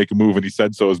Hahn's got to make a move, and he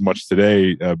said so as much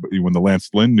today when the Lance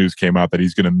Lynn news came out that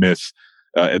he's going to miss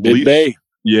at mid-May. least.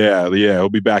 Yeah, he'll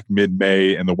be back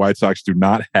mid-May, and the White Sox do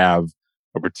not have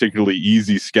a particularly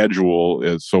easy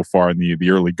schedule so far in the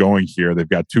early going here. They've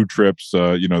got 2 trips.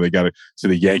 They got to see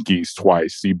the Yankees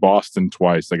twice, see Boston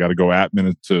twice. They got to go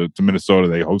to Minnesota.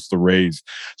 They host the Rays.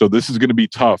 So this is going to be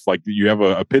tough. Like, you have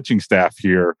a pitching staff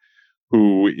here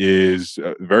who is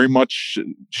very much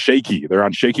shaky. They're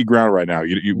on shaky ground right now.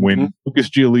 You when Lucas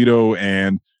Giolito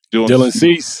and Dylan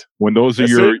Cease, when those are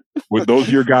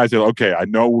your guys, they're okay. I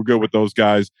know we're good with those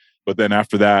guys, but then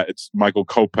after that, it's Michael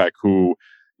Kopech, who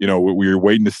we're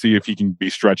waiting to see if he can be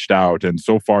stretched out. And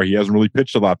so far, he hasn't really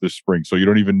pitched a lot this spring, so you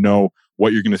don't even know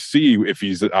what you're going to see if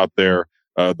he's out there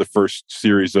the first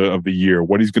series of the year,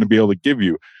 what he's going to be able to give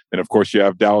you. And of course, you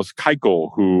have Dallas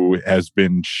Keuchel, who has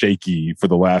been shaky for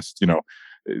the last,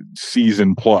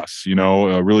 season plus,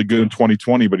 really good in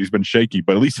 2020, but he's been shaky,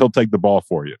 but at least he'll take the ball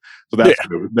for you. So that's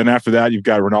good. Then after that, you've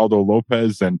got Ronaldo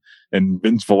Lopez and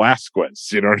Vince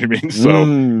Velasquez, you know what I mean?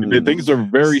 So things are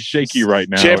very shaky right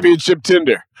now. Championship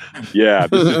tender. Yeah,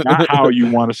 this is not how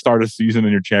you want to start a season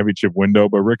in your championship window,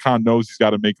 but Rick Hahn knows he's got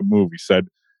to make a move. He said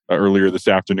earlier this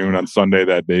afternoon on Sunday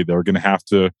that they're going to have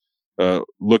to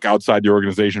look outside the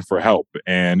organization for help.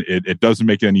 And it doesn't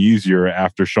make it any easier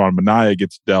after Sean Manaea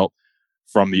gets dealt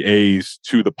from the A's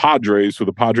to the Padres. So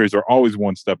the Padres are always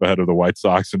one step ahead of the White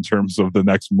Sox in terms of the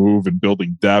next move and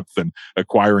building depth and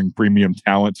acquiring premium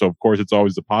talent. So of course it's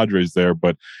always the Padres there,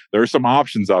 but there are some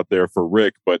options out there for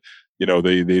Rick. But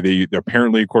they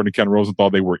apparently, according to Ken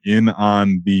Rosenthal, they were in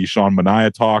on the Sean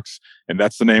Manaea talks, and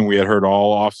that's the name we had heard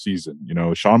all off season.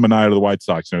 Sean Manaea to the White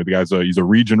Sox. The guy's he's a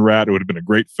region rat. It would have been a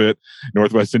great fit,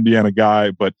 Northwest Indiana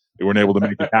guy, but they weren't able to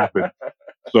make it happen.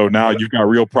 So now you've got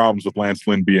real problems with Lance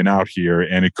Lynn being out here,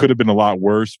 and it could have been a lot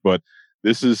worse, but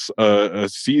this is a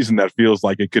season that feels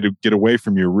like it could get away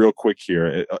from you real quick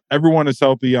here. Everyone is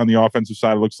healthy on the offensive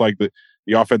side. It looks like the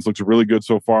offense looks really good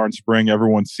so far in spring.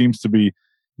 Everyone seems to be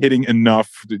hitting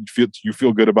enough. You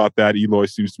feel good about that. Eloy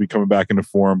seems to be coming back into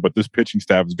form, but this pitching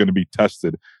staff is going to be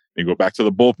tested. You go back to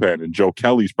the bullpen, and Joe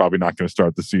Kelly's probably not going to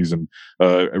start the season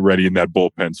ready in that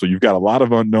bullpen. So you've got a lot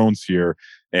of unknowns here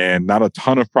and not a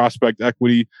ton of prospect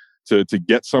equity to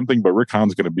get something, but Rick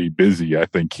Hahn's going to be busy, I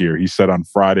think, here. He said on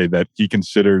Friday that he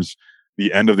considers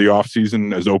the end of the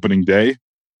offseason as opening day,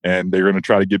 and they're going to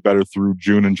try to get better through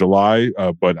June and July.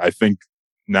 But I think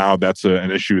now that's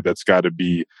an issue that's got to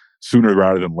be sooner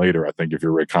rather than later, I think, if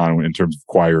you're Rick Hahn, in terms of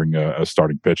acquiring a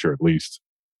starting pitcher at least.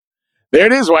 There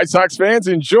it is, White Sox fans.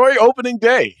 Enjoy opening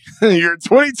day, your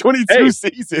 2022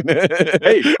 season.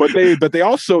 but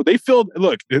they filled.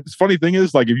 Look, the funny thing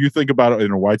is, like, if you think about it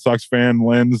in a White Sox fan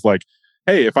lens, like,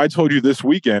 hey, if I told you this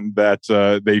weekend that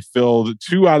they filled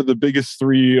 2 out of the biggest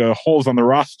 3 holes on the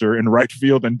roster in right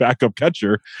field and backup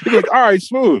catcher, you'd be like, all right,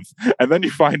 smooth. And then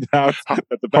you find out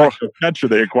that the backup catcher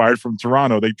they acquired from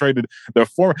Toronto, they traded the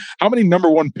former. How many number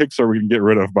 1 picks are we going to get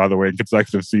rid of, by the way, in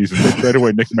consecutive seasons? They traded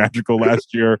away Nick Magical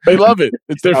last year. They love it.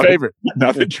 It's their favorite.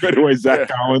 Now they traded away Zach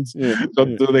Collins. Yeah. So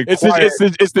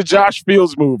it's the Josh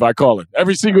Fields move, I call it.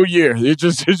 Every single year, you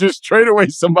just trade away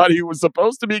somebody who was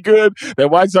supposed to be good,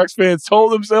 that White Sox fans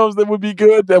told themselves that would be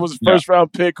good. That was a first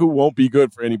round pick who won't be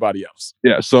good for anybody else.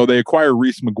 Yeah, so they acquire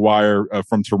Reese McGuire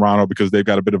from Toronto because they've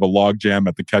got a bit of a logjam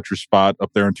at the catcher spot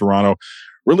up there in Toronto.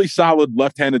 Really solid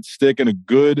left-handed stick and a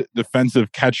good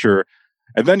defensive catcher.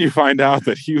 And then you find out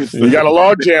that he was... You got a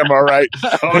logjam, all right.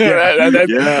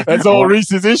 That's all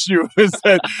Reese's issue, is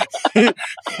that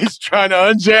he's trying to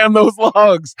unjam those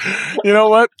logs. You know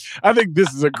what? I think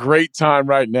this is a great time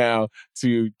right now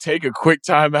to take a quick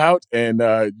time out and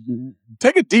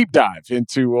take a deep dive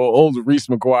into old Reese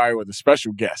McGuire with a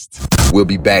special guest. We'll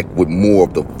be back with more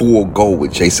of the Full Go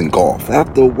with Jason Goff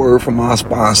after a word from our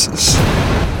sponsors.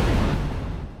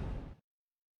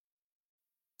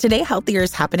 Today, Healthier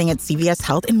is happening at CVS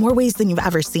Health in more ways than you've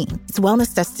ever seen. It's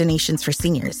wellness destinations for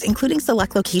seniors, including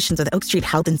select locations with Oak Street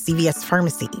Health and CVS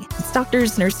Pharmacy. It's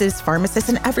doctors, nurses, pharmacists,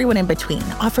 and everyone in between,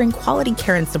 offering quality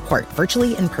care and support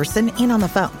virtually, in person, and on the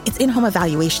phone. It's in-home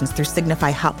evaluations through Signify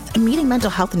Health and meeting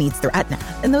mental health needs through Aetna.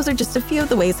 And those are just a few of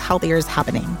the ways Healthier is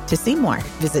happening. To see more,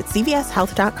 visit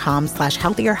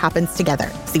cvshealth.com/healthier happens together.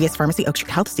 CVS Pharmacy, Oak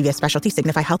Street Health, CVS Specialty,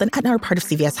 Signify Health, and Aetna are part of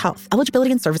CVS Health.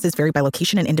 Eligibility and services vary by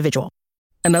location and individual.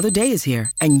 Another day is here,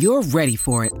 and you're ready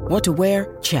for it. What to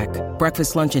wear? Check.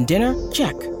 Breakfast, lunch, and dinner?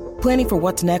 Check. Planning for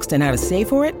what's next and how to save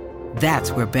for it?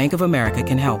 That's where Bank of America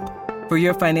can help. For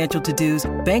your financial to-dos,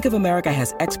 Bank of America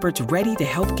has experts ready to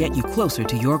help get you closer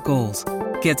to your goals.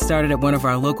 Get started at one of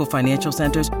our local financial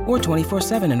centers or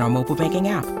 24/7 in our mobile banking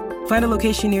app. Find a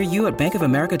location near you at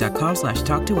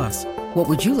bankofamerica.com/talktous. What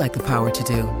would you like the power to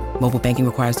do? Mobile banking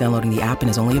requires downloading the app and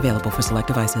is only available for select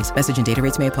devices. Message and data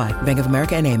rates may apply. Bank of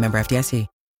America N.A., member FDIC.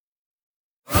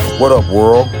 What up,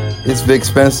 world? It's Vic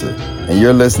Spencer, and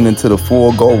you're listening to The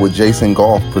Full Go with Jason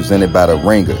Goff, presented by The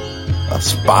Ringer, a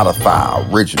Spotify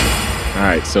original. All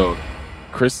right, so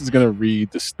Chris is going to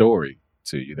read the story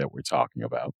to you that we're talking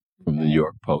about from the New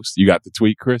York Post. You got the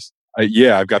tweet, Chris?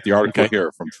 Yeah, I've got the article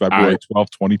here from February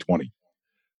 12th, 2020.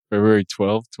 February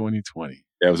 12th, 2020.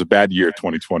 Yeah, it was a bad year,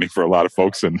 2020, for a lot of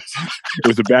folks, and it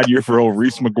was a bad year for old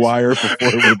Reese McGuire before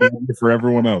it was a bad year for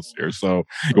everyone else here. So,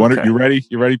 you ready?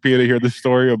 You ready, Pia, to hear this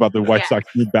story about the White Sox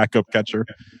new backup catcher?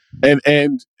 And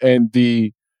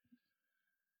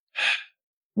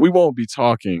we won't be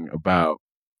talking about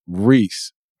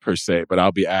Reese per se, but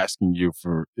I'll be asking you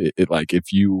for it, like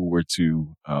if you were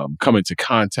to come into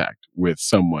contact with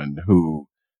someone who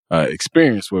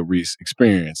experienced what Reese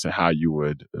experienced and how you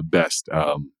would best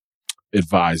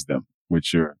advise them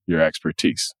with your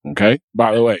expertise. Okay.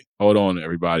 By the way, hold on,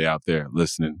 everybody out there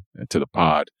listening to the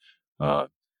pod.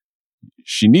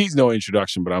 She needs no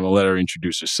introduction, but I'm gonna let her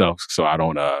introduce herself so I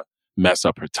don't mess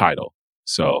up her title.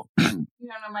 So you don't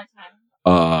know my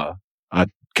title. I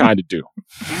kind of do.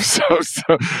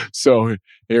 So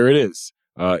here it is.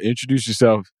 Introduce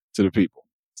yourself to the people.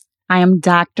 I am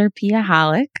Dr. Pia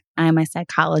Hollick. I'm a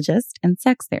psychologist and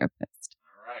sex therapist.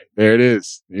 All right. There it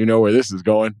is. You know where this is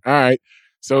going. All right.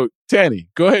 So, Tanny,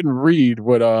 go ahead and read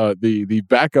what the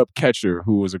backup catcher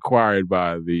who was acquired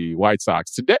by the White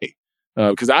Sox today,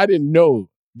 because I didn't know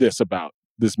this about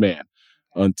this man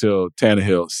until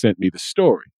Tannehill sent me the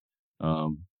story.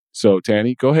 So,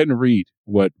 Tanny, go ahead and read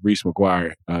what Reese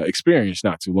McGuire experienced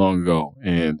not too long ago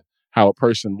and how a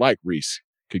person like Reese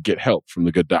could get help from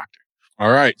the good doctor.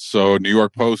 All right. So, New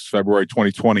York Post, February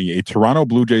 2020, a Toronto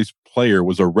Blue Jays player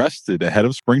was arrested ahead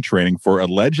of spring training for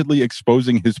allegedly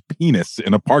exposing his penis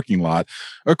in a parking lot,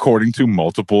 according to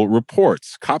multiple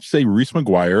reports. Cops say Reese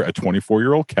McGuire, a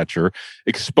 24-year-old catcher,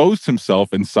 exposed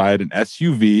himself inside an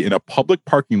SUV in a public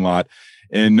parking lot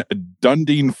in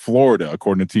Dundee, Florida,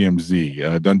 according to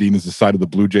TMZ. Dundee is the site of the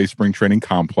Blue Jays spring training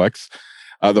complex.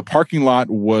 The parking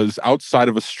lot was outside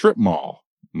of a strip mall.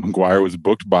 McGuire was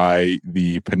booked by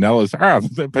the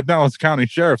Pinellas County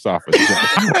Sheriff's Office.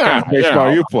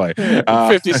 Baseball you play.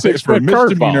 56 for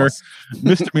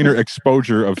misdemeanor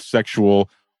exposure of sexual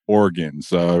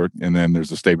organs. And then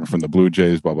there's a statement from the Blue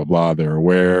Jays, blah, blah, blah. They're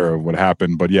aware of what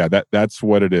happened. But yeah, that's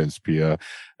what it is, Pia.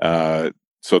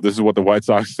 So this is what the White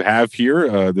Sox have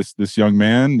here, this young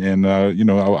man. And,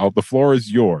 the floor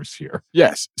is yours here.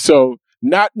 Yes. So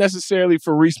not necessarily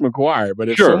for Reese McGuire, but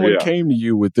if someone came to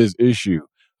you with this issue,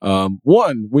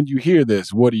 one, when you hear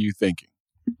this, what are you thinking?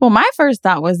 Well, my first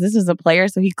thought was this is a player,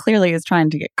 so he clearly is trying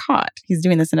to get caught. He's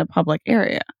doing this in a public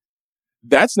area.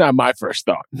 That's not my first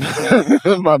thought.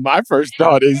 my first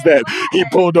thought is that he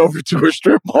pulled over to a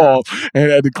strip mall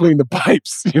and had to clean the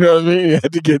pipes. You know what I mean? He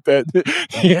had to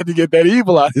get that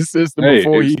evil out of his system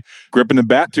before he gripping the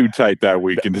bat too tight that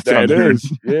week. That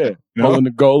is, yeah. Pulling the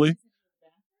goalie.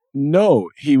 No,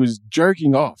 he was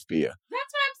jerking off, Pia.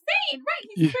 That's what I'm saying. Right.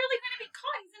 He's clearly going to be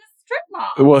caught. He's in a strip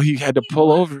mall. Well, he had to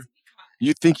pull over.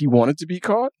 You think he wanted to be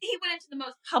caught? He went into the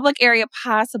most public area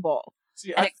possible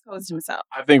and exposed himself.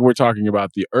 I think we're talking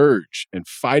about the urge and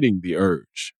fighting the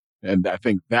urge. And I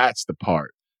think that's the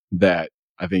part that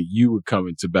I think you would come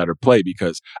into better play,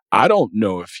 because I don't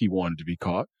know if he wanted to be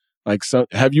caught. Like,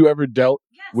 have you ever dealt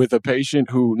with a patient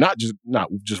who not just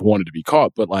wanted to be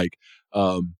caught, but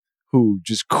who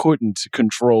just couldn't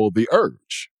control the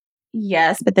urge?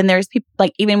 Yes, but then there's people,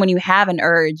 like, even when you have an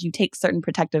urge, you take certain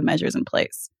protective measures in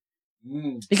place.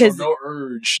 Because so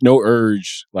no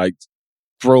urge, like,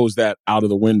 throws that out of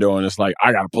the window and it's like,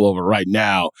 I got to pull over right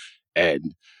now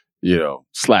and,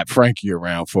 slap Frankie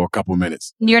around for a couple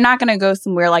minutes. You're not going to go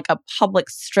somewhere like a public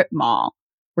strip mall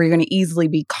where you're going to easily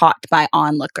be caught by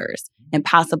onlookers and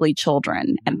possibly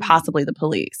children and possibly the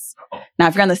police. Now,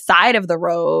 if you're on the side of the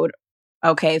road,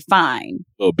 okay, fine.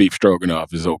 A little beef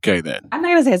stroganoff is okay then. I'm not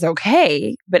going to say it's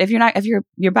okay, but if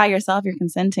you're by yourself, you're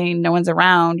consenting, no one's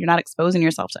around, you're not exposing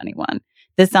yourself to anyone.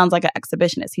 This sounds like an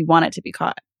exhibitionist. He wanted to be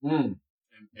caught. And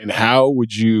how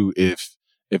would you, if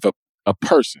a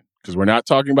person, because we're not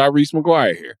talking about Reese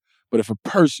McGuire here, but if a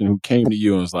person who came to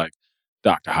you and was like,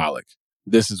 Dr. Hollick,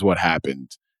 this is what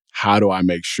happened. How do I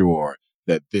make sure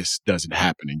that this doesn't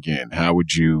happen again? How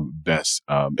would you best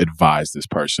advise this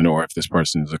person, or if this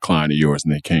person is a client of yours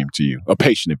and they came to you, a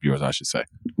patient of yours, I should say?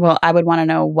 Well, I would want to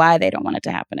know why they don't want it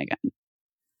to happen again.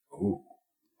 Ooh.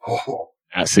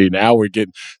 I see. Now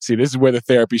this is where the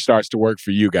therapy starts to work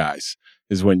for you guys,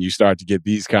 is when you start to get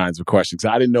these kinds of questions.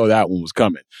 I didn't know that one was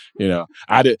coming.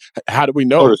 How did we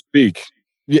know? So to speak.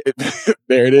 Yeah,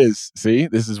 there it is. See,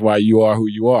 this is why you are who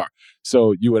you are.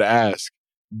 So you would ask,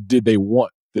 did they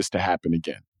want this to happen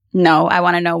again? No, I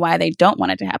want to know why they don't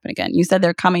want it to happen again. You said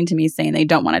they're coming to me saying they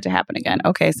don't want it to happen again.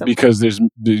 Okay, so because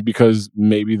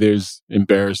maybe there's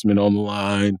embarrassment on the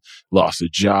line, lost a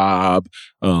job,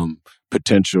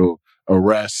 potential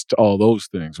arrest, all those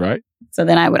things, right? So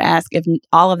then I would ask, if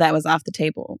all of that was off the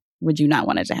table, would you not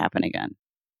want it to happen again?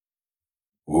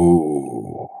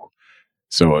 Ooh.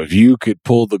 So if you could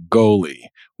pull the goalie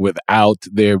without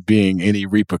there being any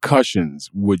repercussions,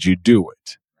 would you do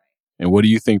it? And what do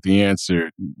you think the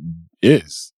answer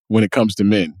is when it comes to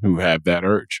men who have that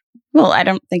urge? Well, I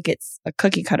don't think it's a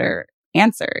cookie cutter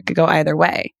answer. It could go either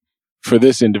way. For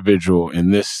this individual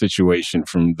in this situation,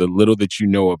 from the little that you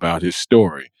know about his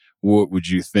story, what would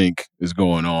you think is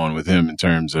going on with him in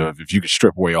terms of, if you could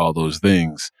strip away all those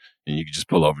things and you could just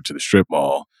pull over to the strip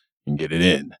mall and get it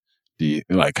in?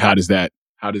 How does that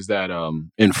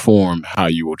inform how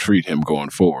you will treat him going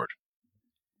forward?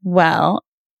 Well,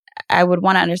 I would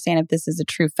want to understand if this is a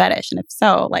true fetish. And if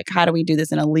so, how do we do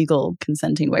this in a legal,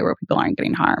 consenting way where people aren't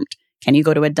getting harmed? Can you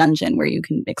go to a dungeon where you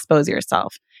can expose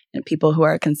yourself and people who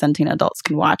are consenting adults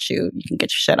can watch you? You can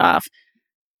get your shit off,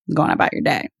 going about your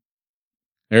day.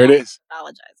 There it is.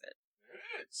 Apologize it.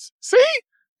 There it is. See?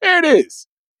 There it is.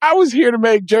 I was here to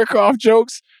make jerk-off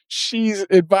jokes. She's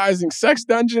advising sex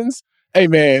dungeons. Hey,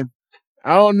 man,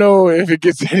 I don't know if it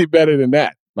gets any better than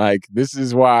that. This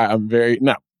is why I'm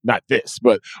not this,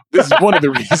 but this is one of the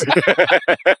reasons.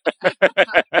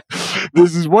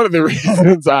 This is one of the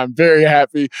reasons I'm very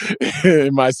happy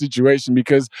in my situation,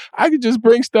 because I could just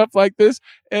bring stuff like this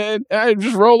and I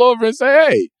just roll over and say,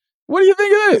 hey, what do you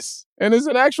think of this? And it's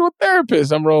an actual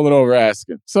therapist I'm rolling over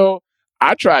asking. So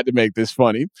I tried to make this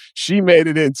funny. She made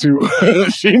it into an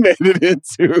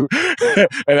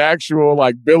actual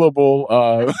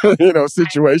billable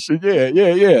situation.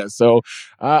 Yeah. So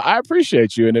I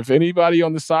appreciate you. And if anybody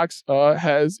on the Sox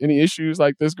has any issues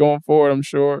like this going forward, I'm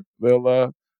sure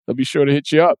they'll be sure to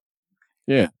hit you up.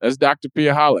 Yeah, that's Dr.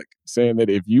 Pia Hollick saying that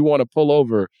if you want to pull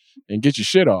over and get your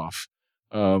shit off,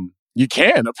 you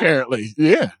can, apparently.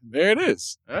 Yeah, there it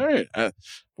is. All right.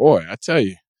 Boy, I tell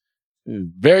you.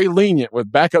 Very lenient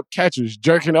with backup catchers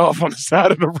jerking off on the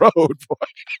side of the road. Boy.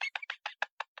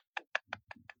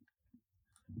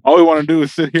 All we want to do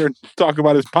is sit here and talk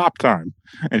about his pop time,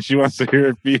 and she wants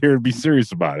to be here and be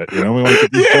serious about it. We want to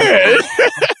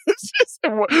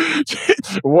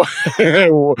what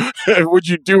would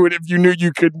you do it if you knew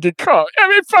you couldn't get caught? I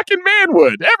mean, fucking man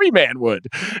would. Every man would.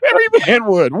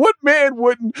 What man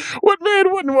wouldn't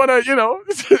want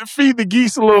to, feed the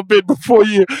geese a little bit before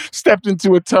you stepped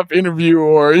into a tough interview,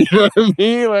 or, you know what I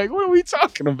mean? What are we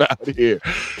talking about here?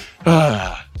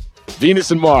 Venus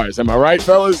and Mars. Am I right,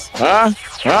 fellas? Huh?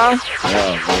 Oh, Lord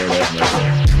have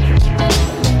mercy.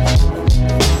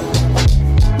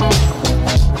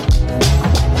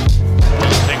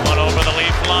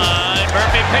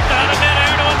 Picked out of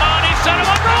midair to Amani, set him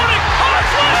up, Roenick,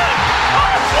 Hartland!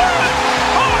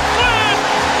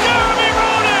 Jeremy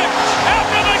Roenick,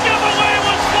 after the giveaway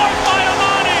was forced by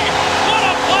Amani. What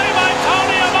a play by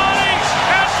Tony Amani,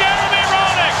 and Jeremy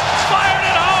Roenick fired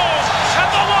it home at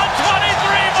the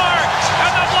 123 mark,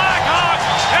 and the Blackhawks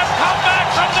have come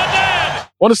back from the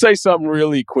dead. I want to say something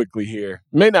really quickly here.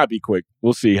 May not be quick.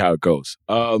 We'll see how it goes.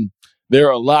 There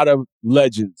are a lot of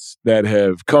legends that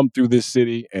have come through this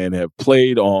city and have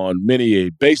played on many a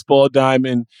baseball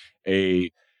diamond,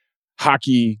 a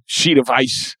hockey sheet of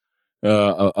ice,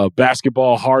 a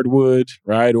basketball hardwood,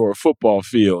 right, or a football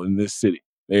field in this city.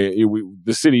 The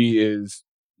city is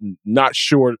not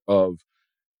short of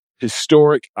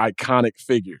historic, iconic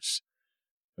figures.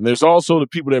 And there's also the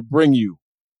people that bring you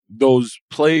those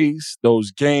plays,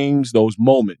 those games, those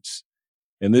moments.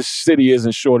 And this city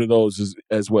isn't short of those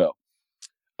as well.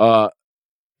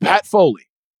 Pat Foley,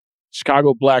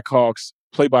 Chicago Blackhawks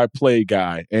play-by-play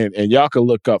guy, and y'all can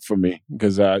look up for me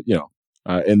because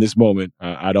in this moment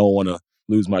I don't want to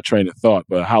lose my train of thought.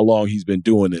 But how long he's been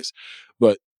doing this?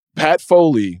 But Pat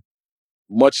Foley,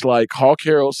 much like Hawk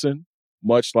Harrelson,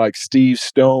 much like Steve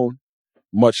Stone,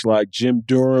 much like Jim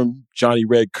Durham, Johnny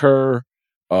Red Kerr,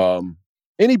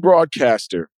 any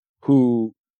broadcaster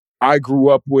who I grew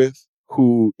up with,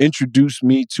 who introduced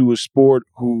me to a sport,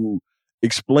 who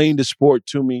explained the sport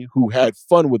to me, who had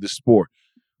fun with the sport,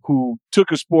 who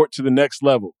took a sport to the next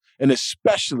level, and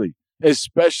especially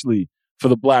for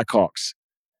the Blackhawks.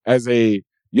 As a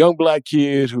young black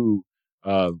kid who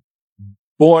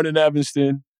born in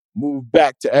Evanston, moved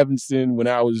back to Evanston when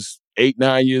I was 8,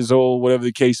 9 years old, whatever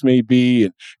the case may be,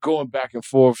 and going back and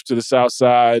forth to the South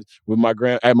Side with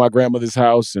at my grandmother's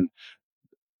house and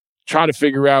trying to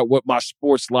figure out what my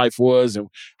sports life was and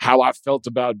how I felt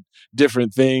about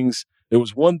different things. There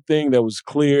was one thing that was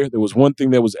clear. There was one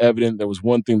thing that was evident. There was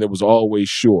one thing that was always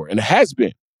sure. And it has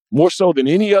been, more so than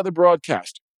any other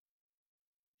broadcaster.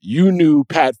 You knew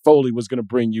Pat Foley was going to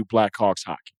bring you Blackhawks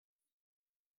hockey.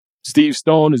 Steve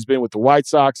Stone has been with the White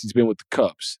Sox. He's been with the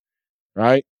Cubs,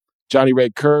 right? Johnny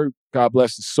Red Kerr, God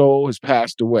bless his soul, has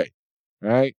passed away,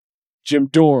 right? Jim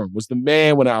Durham was the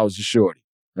man when I was a shorty,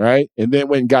 right? And then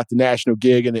went and got the national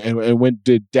gig and went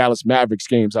to Dallas Mavericks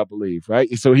games, I believe, right?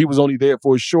 So he was only there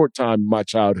for a short time in my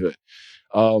childhood.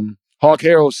 Hawk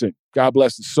Harrelson, God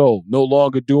bless his soul, no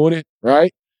longer doing it,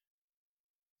 right?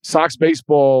 Sox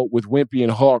baseball with Wimpy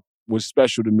and Hawk was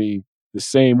special to me the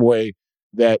same way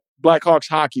that Blackhawks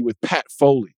hockey with Pat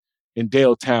Foley and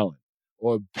Dale Talon,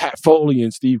 or Pat Foley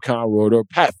and Steve Conroy, or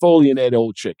Pat Foley and Ed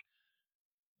Olczyk.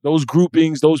 Those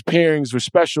groupings, those pairings were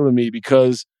special to me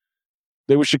because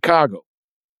they were Chicago.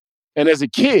 And as a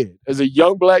kid, as a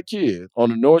young black kid on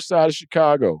the north side of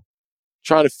Chicago,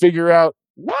 trying to figure out,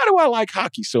 why do I like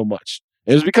hockey so much?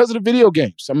 And it was because of the video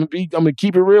games. I'm gonna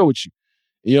keep it real with you.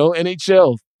 You know,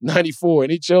 NHL 94,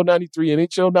 NHL 93,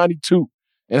 NHL 92,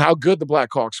 and how good the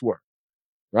Blackhawks were.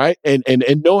 Right? And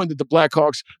knowing that the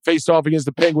Blackhawks faced off against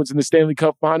the Penguins in the Stanley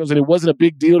Cup Finals, and it wasn't a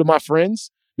big deal to my friends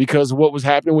because of what was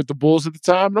happening with the Bulls at the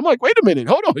time. And I'm like, wait a minute,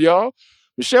 hold on, y'all.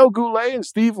 Michelle Goulet and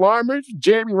Steve Larmer,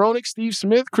 Jeremy Roenick, Steve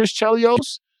Smith, Chris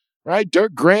Chelios, right?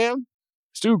 Dirk Graham,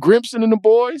 Stu Grimson and the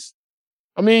boys.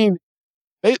 I mean,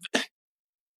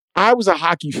 I was a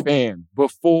hockey fan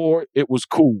before it was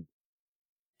cool.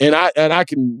 And I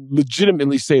can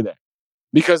legitimately say that.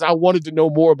 Because I wanted to know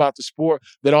more about the sport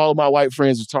that all of my white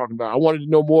friends were talking about. I wanted to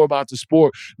know more about the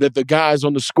sport that the guys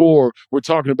on the score were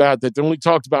talking about that they only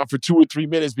talked about for 2 or 3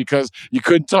 minutes because you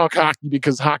couldn't talk hockey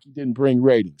because hockey didn't bring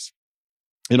ratings.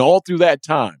 And all through that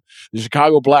time, the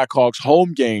Chicago Blackhawks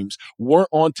home games weren't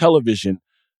on television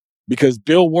because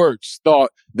Bill Wirtz thought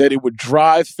that it would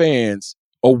drive fans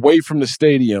away from the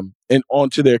stadium and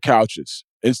onto their couches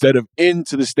instead of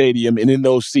into the stadium and in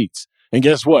those seats. And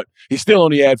guess what? He still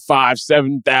only had 5,000,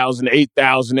 7,000,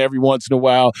 8,000 every once in a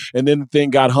while. And then the thing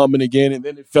got humming again, and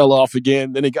then it fell off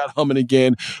again. Then it got humming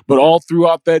again. But all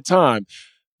throughout that time,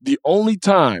 the only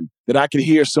time that I could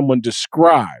hear someone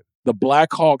describe the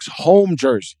Blackhawks home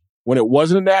jersey when it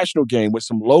wasn't a national game with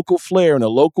some local flair and a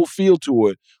local feel to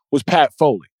it was Pat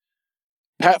Foley.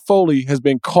 Pat Foley has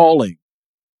been calling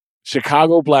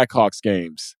Chicago Blackhawks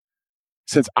games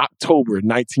since October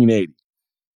 1980.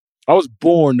 I was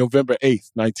born November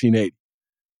 8th, 1980.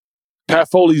 Pat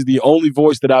Foley's the only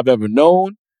voice that I've ever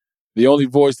known, the only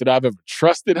voice that I've ever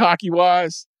trusted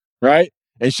hockey-wise, right?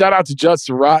 And shout out to Judd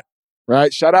Surratt,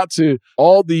 right? Shout out to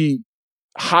all the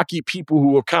hockey people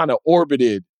who have kind of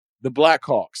orbited the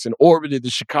Blackhawks and orbited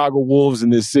the Chicago Wolves in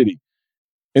this city.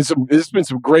 And there's been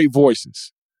some great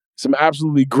voices, some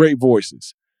absolutely great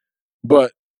voices.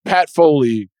 But Pat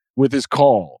Foley with his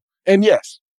call, and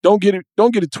yes, don't get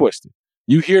it twisted.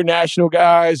 You hear national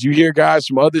guys, you hear guys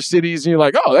from other cities, and you're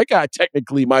like, oh, that guy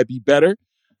technically might be better.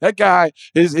 That guy,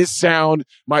 his sound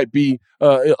might be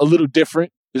a little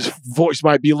different. His voice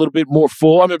might be a little bit more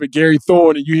full. I remember Gary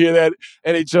Thorne, and you hear that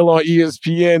NHL on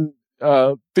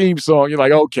ESPN theme song. You're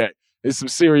like, okay, there's some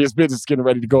serious business getting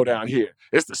ready to go down here.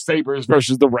 It's the Sabres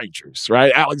versus the Rangers,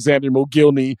 right? Alexander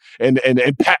Mogilny and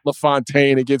Pat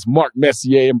LaFontaine against Mark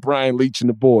Messier and Brian Leach and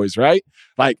the boys, right?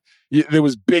 Like, there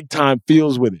was big-time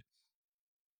feels with it.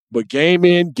 But game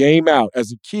in, game out,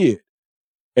 as a kid,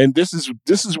 and this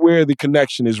is where the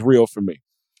connection is real for me.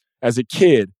 As a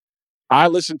kid, I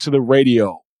listened to the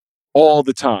radio all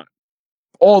the time.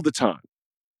 All the time.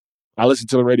 I listened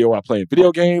to the radio while playing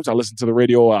video games. I listened to the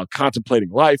radio while contemplating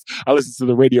life. I listened to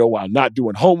the radio while not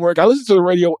doing homework. I listened to the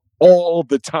radio all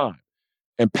the time.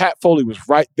 And Pat Foley was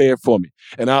right there for me.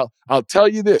 And I'll tell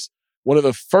you this. one of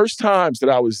the first times that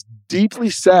I was deeply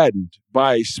saddened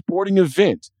by a sporting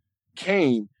event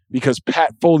came because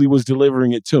Pat Foley was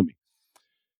delivering it to me.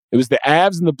 It was the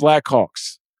Avs and the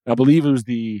Blackhawks. I believe it was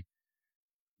the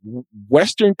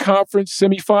Western Conference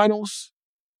semifinals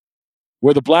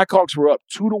where the Blackhawks were up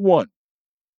 2-1.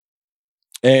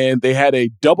 And they had a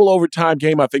double overtime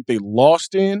game. I think they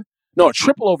lost in. No, a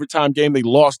triple overtime game they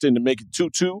lost in to make it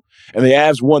 2-2. And the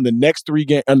Avs won the next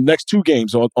two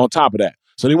games on top of that.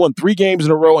 So they won 3 games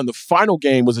in a row, and the final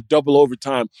game was a double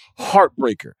overtime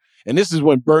heartbreaker. And this is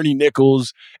when Bernie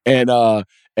Nichols and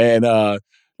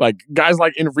like guys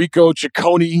like Enrico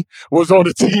Ciccone was on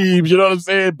the team. You know what I'm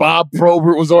saying? Bob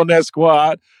Probert was on that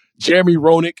squad. Jeremy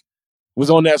Roenick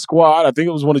was on that squad. I think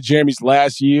it was one of Jeremy's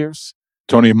last years.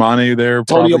 Tony Amati there.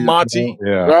 Tony Amati,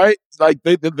 right? Like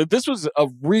this was a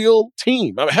real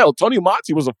team. I mean, hell, Tony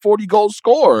Amati was a 40-goal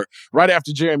scorer right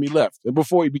after Jeremy left and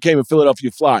before he became a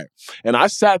Philadelphia Flyer. And I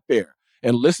sat there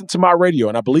and listened to my radio,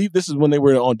 and I believe this is when they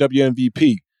were on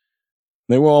WMVP.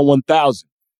 They were on 1000.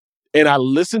 And I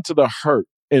listened to the hurt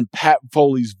in Pat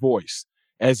Foley's voice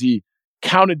as he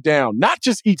counted down, not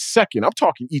just each second, I'm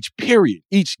talking each period,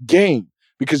 each game,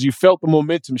 because you felt the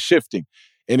momentum shifting.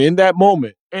 And in that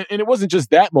moment, and it wasn't just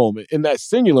that moment, in that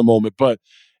singular moment, but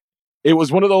it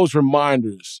was one of those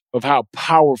reminders of how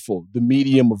powerful the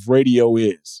medium of radio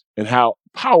is and how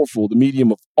powerful the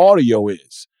medium of audio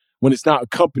is when it's not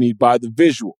accompanied by the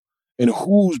visual, and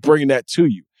who's bringing that to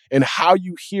you and how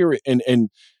you hear it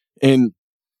and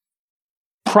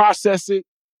process it,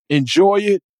 enjoy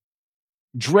it,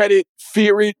 dread it,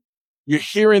 fear it. You're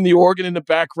hearing the organ in the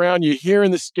background. You're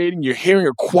hearing the skating. You're hearing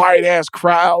a quiet-ass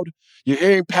crowd. You're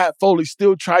hearing Pat Foley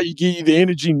still try to give you the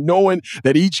energy, knowing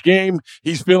that each game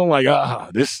he's feeling like,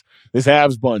 this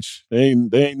Avs bunch, they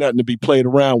ain't nothing to be played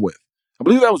around with. I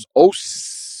believe that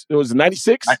was it was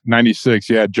 96? 96,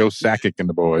 yeah. Joe Sakic and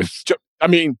the boys. I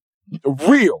mean,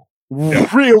 real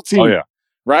team. Oh, yeah.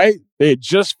 Right? They had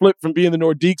just flipped from being the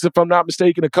Nordiques, if I'm not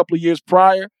mistaken, a couple of years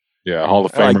prior. Yeah, Hall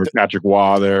of Famer Patrick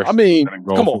Waugh there. I mean,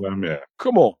 come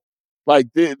on. Like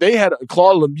they had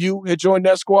Claude Lemieux had joined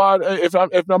that squad, if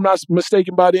I'm not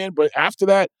mistaken by then. But after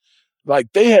that, like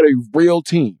they had a real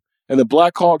team, and the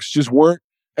Blackhawks just weren't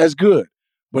as good.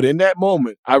 But in that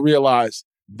moment, I realized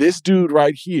this dude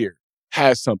right here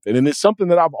has something, and it's something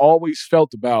that I've always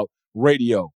felt about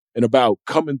radio and about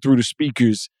coming through the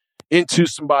speakers into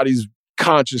somebody's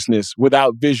consciousness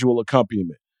without visual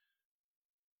accompaniment.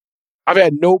 I've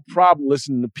had no problem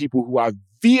listening to people who I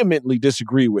vehemently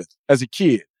disagree with as a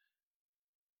kid,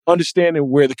 understanding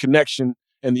where the connection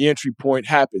and the entry point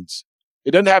happens.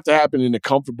 It doesn't have to happen in a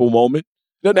comfortable moment.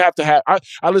 It doesn't have to happen.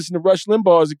 I listened to Rush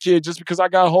Limbaugh as a kid just because I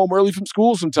got home early from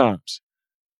school sometimes.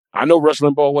 I know Rush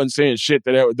Limbaugh wasn't saying shit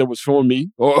that was for me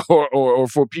or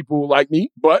for people like me,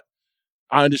 but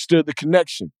I understood the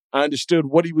connection. I understood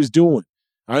what he was doing.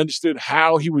 I understood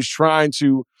how he was trying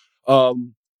to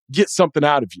get something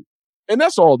out of you. And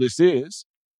that's all this is.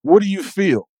 What do you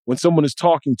feel when someone is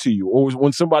talking to you or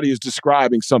when somebody is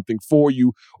describing something for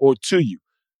you or to you?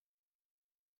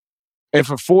 And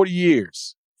for 40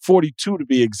 years, 42 to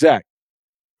be exact,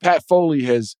 Pat Foley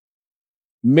has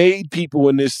made people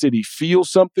in this city feel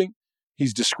something.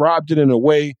 He's described it in a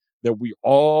way that we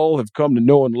all have come to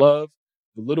know and love.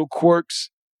 The little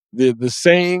quirks, the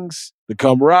sayings, the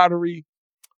camaraderie,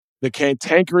 the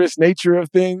cantankerous nature of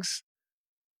things.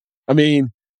 I mean,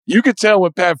 you could tell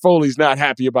when Pat Foley's not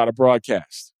happy about a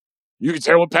broadcast. You can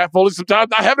tell when Pat Foley's sometimes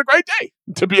not having a great day,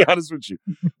 to be honest with you.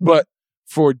 But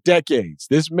for decades,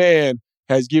 this man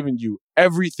has given you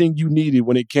everything you needed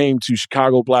when it came to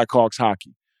Chicago Blackhawks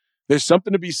hockey. There's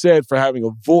something to be said for having a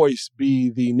voice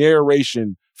be the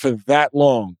narration for that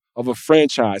long of a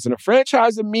franchise, and a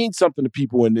franchise that means something to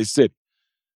people in this city.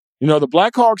 You know, the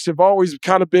Blackhawks have always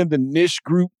kind of been the niche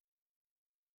group.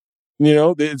 You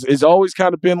know, it's always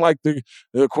kind of been like the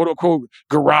quote-unquote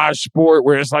garage sport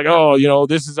where it's like, oh, you know,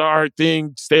 this is our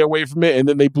thing, stay away from it. And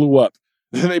then they blew up.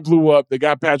 They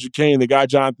got Patrick Kane. They got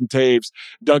Jonathan Taves,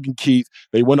 Duncan Keith.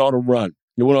 They went on a run.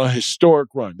 They went on a historic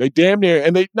run. They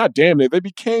they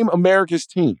became America's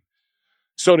team.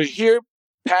 So to hear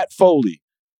Pat Foley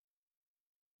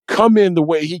come in the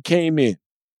way he came in,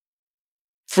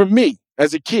 for me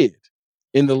as a kid,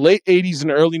 in the late 80s and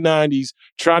early 90s,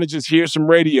 trying to just hear some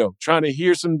radio, trying to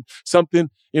hear something,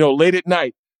 you know, late at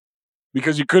night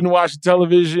because you couldn't watch the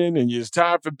television and it's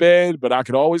time for bed, but I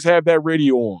could always have that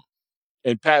radio on.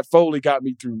 And Pat Foley got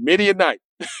me through many a night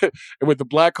and with the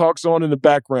Blackhawks on in the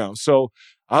background. So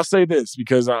I'll say this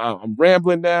because I'm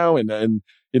rambling now and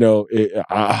you know,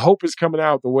 I hope it's coming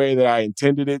out the way that I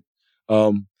intended it.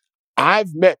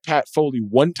 I've met Pat Foley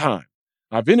one time.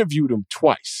 I've interviewed him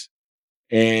twice.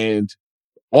 And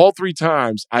all 3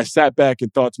 times I sat back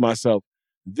and thought to myself,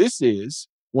 this is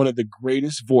one of the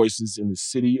greatest voices in the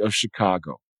city of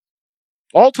Chicago.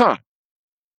 All time.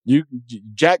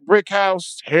 Jack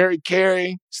Brickhouse, Harry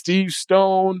Carey, Steve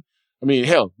Stone. I mean,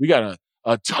 hell, we got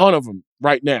a ton of them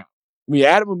right now. I mean,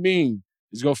 Adam Amin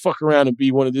is going to fuck around and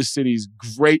be one of this city's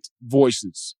great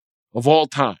voices of all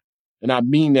time. And I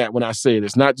mean that when I say it.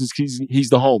 It's not just he's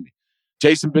the homie.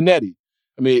 Jason Benetti.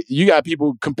 I mean, you got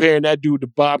people comparing that dude to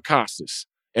Bob Costas.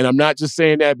 And I'm not just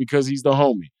saying that because he's the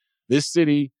homie. This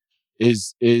city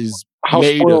is how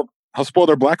spoiled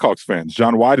are Blackhawks fans?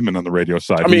 John Weideman on the radio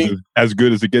side. I mean, as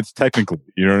good as it gets technically.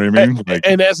 You know what I mean?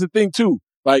 And that's the thing too.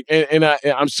 Like, and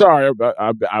I'm sorry,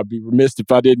 I'd be remiss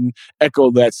if I didn't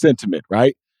echo that sentiment,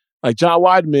 right? Like John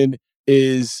Weideman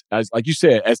is, as like you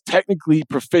said, as technically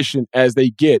proficient as they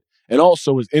get, and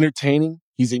also is entertaining.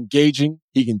 He's engaging.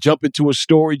 He can jump into a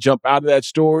story, jump out of that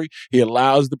story. He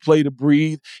allows the play to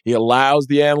breathe. He allows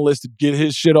the analyst to get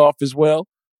his shit off as well.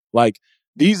 Like,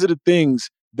 these are the things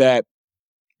that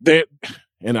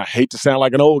and I hate to sound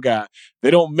like an old guy,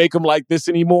 they don't make them like this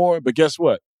anymore, but guess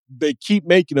what? They keep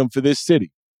making them for this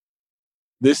city.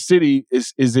 This city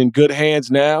is in good hands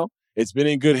now. It's been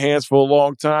in good hands for a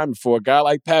long time. And for a guy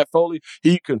like Pat Foley,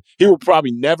 he will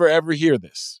probably never, ever hear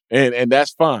this. And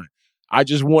that's fine. I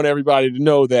just want everybody to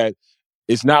know that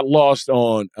it's not lost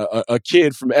on a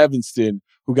kid from Evanston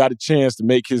who got a chance to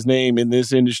make his name in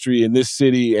this industry, in this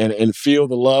city, and feel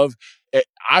the love.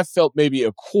 I felt maybe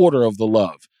a quarter of the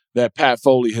love that Pat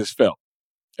Foley has felt.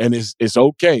 And it's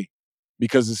okay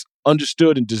because it's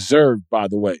understood and deserved, by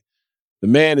the way. The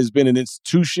man has been an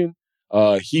institution.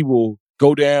 He will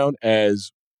go down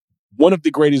as one of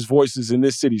the greatest voices in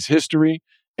this city's history.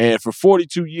 And for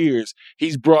 42 years,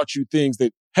 he's brought you things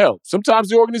that, hell, sometimes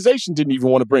the organization didn't even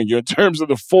want to bring you in terms of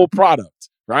the full product,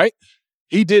 right?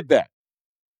 He did that.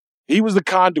 He was the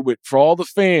conduit for all the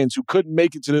fans who couldn't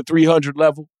make it to the 300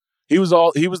 level. He was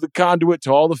the conduit to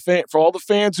for all the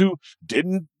fans who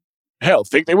didn't, hell,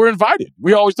 think they were invited.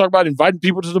 We always talk about inviting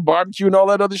people to the barbecue and all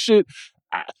that other shit.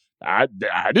 I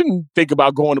didn't think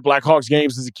about going to Blackhawks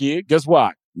games as a kid. Guess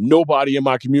why? Nobody in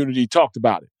my community talked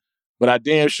about it. But I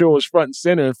damn sure was front and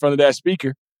center in front of that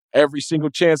speaker every single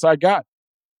chance I got.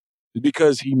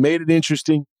 Because he made it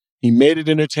interesting. He made it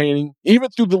entertaining. Even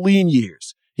through the lean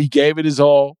years, he gave it his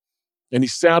all. And he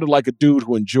sounded like a dude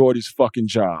who enjoyed his fucking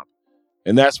job.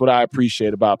 And that's what I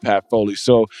appreciate about Pat Foley.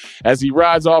 So as he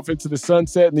rides off into the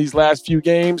sunset in these last few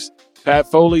games, Pat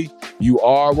Foley, you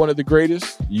are one of the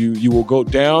greatest. You will go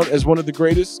down as one of the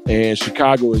greatest. And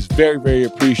Chicago is very, very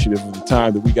appreciative of the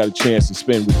time that we got a chance to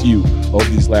spend with you over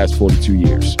these last 42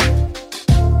 years.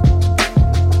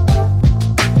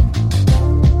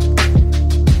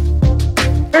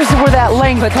 Here's where that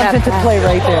length comes into play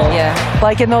right there. Yeah.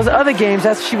 Like in those other games,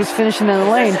 that's she was finishing in the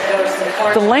lane.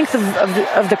 The length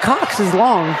of the Cox is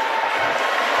long.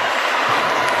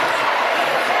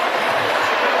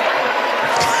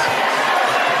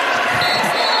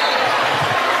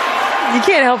 You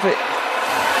can't help it.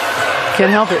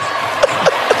 Can't help it.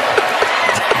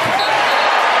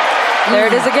 There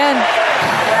it is again.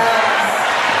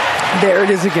 There it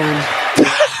is again.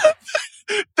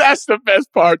 That's the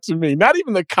best part to me. Not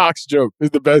even the Cox joke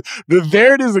is the best.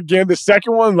 There it is again. The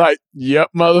second one, like, yep,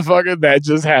 motherfucker, that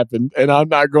just happened. And I'm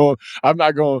not going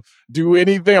to do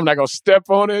anything. I'm not going to step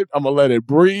on it. I'm going to let it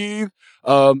breathe.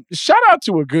 Shout out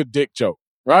to a good dick joke,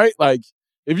 right? Like,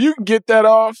 if you can get that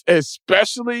off,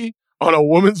 especially on a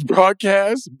women's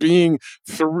broadcast, being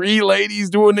 3 ladies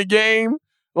doing the game,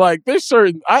 like, there's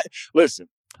certain, I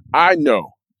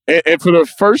know. And for the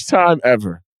first time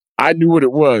ever, I knew what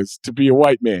it was to be a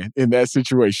white man in that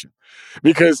situation,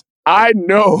 because I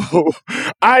know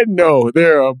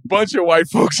there are a bunch of white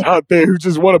folks out there who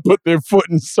just want to put their foot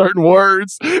in certain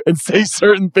words and say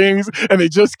certain things, and they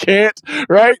just can't,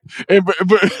 right? And,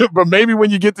 but maybe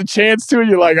when you get the chance to,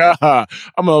 you're like, I'm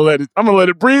gonna let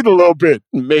it breathe a little bit.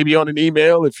 Maybe on an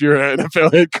email if you're an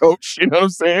NFL head coach, you know what I'm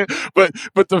saying?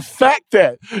 But the fact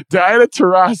that Diana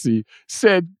Taurasi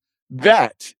said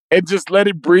that and just let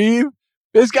it breathe.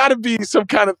 There's got to be some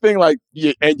kind of thing like,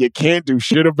 and you can't do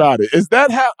shit about it. Is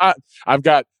that how I've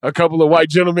got a couple of white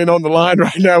gentlemen on the line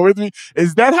right now with me?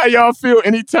 Is that how y'all feel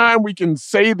anytime we can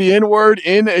say the N-word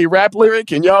in a rap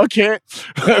lyric and y'all can't?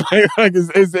 Like, is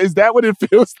that what it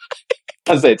feels like?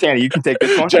 I was say, Tanny, you can take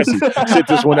this one. Jesse, sit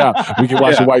this one out. We can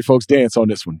watch the white folks dance on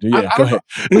this one. Yeah, go ahead.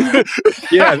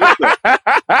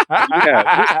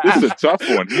 This is a tough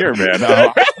one here, man.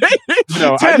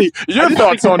 Tanny, your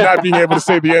thoughts on not being able to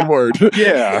say the N-word?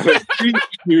 Yeah, 3,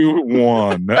 2,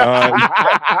 1.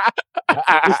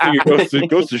 This thing it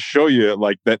goes to show you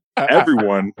like that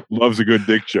everyone loves a good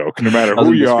dick joke, no matter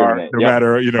who you are, no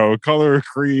matter color,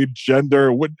 creed,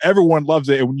 gender. Everyone loves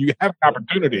it, and when you have an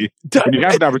opportunity,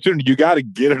 you got to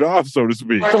get it off, so to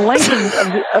speak. The length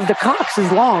of the cocks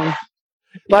is long.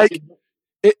 Like,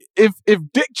 if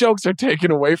dick jokes are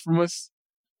taken away from us,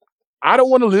 I don't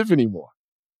want to live anymore.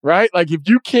 Right? Like, if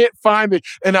you can't find it,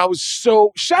 and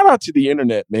shout out to the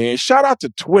internet, man. Shout out to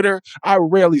Twitter. I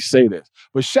rarely say this,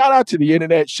 but shout out to the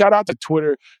internet. Shout out to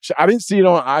Twitter. I didn't see it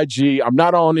on IG. I'm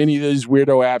not on any of these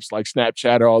weirdo apps like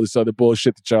Snapchat or all this other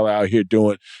bullshit that y'all out here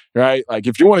doing. Right? Like,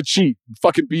 if you want to cheat,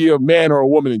 fucking be a man or a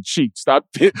woman and cheat. Stop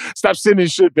sending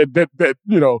shit that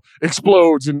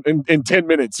explodes in 10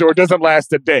 minutes or it doesn't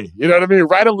last a day. You know what I mean?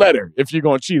 Write a letter if you're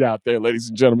going to cheat out there, ladies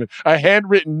and gentlemen. A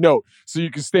handwritten note so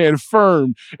you can stand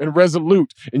firm and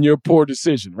resolute in your poor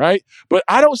decision, right? But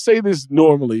I don't say this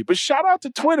normally, but shout out to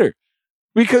Twitter,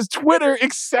 because Twitter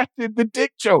accepted the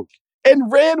dick joke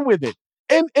and ran with it.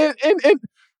 And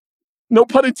no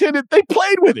pun intended, they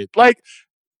played with it. Like,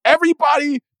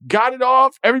 everybody got it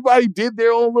off. Everybody did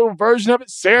their own little version of it.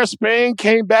 Sarah Spain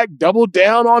came back, doubled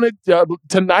down on it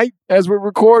tonight as we're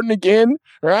recording again,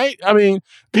 right? I mean,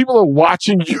 people are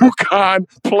watching UConn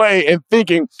play and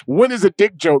thinking, when is a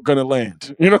dick joke going to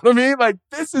land? You know what I mean? Like,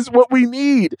 this is what we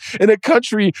need in a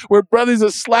country where brothers are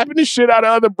slapping the shit out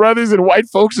of other brothers and white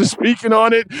folks are speaking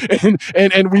on it.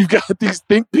 And we've got these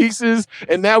think pieces,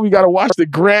 and now we got to watch the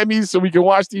Grammys so we can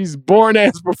watch these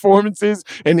boring-ass performances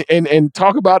and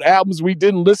talk about albums we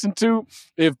didn't listen to.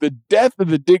 If the death of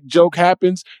the dick joke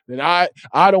happens, then I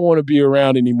don't want to be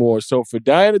around anymore. So for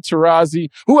Diana Taurasi,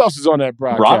 who else is on that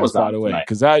broadcast, by the way?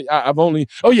 Because I've only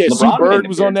Sue Bird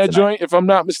was on that joint, if I'm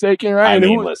not mistaken, right? I and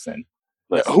mean, listen.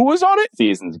 Who was on it?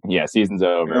 Season's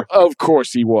over. Of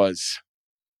course he was.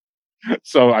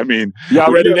 So I mean,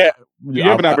 y'all ready that? You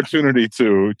have an opportunity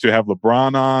to have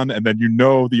LeBron on, and then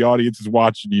the audience is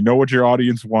watching. You know what your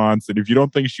audience wants, and if you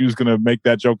don't think she was going to make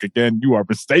that joke again, you are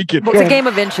mistaken. It's a game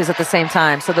of inches at the same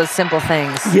time, so those simple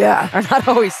things are not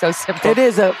always so simple.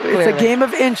 It's a game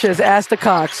of inches. Ask the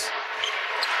Cox.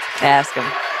 Ask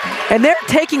them. And they're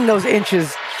taking those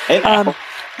inches. Do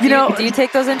you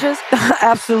take those inches?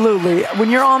 Absolutely. When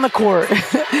you're on the court.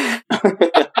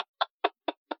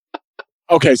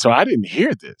 Okay, so I didn't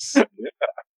hear this.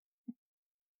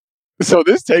 So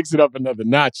this takes it up another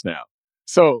notch now.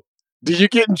 So do you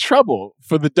get in trouble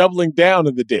for the doubling down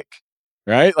of the dick?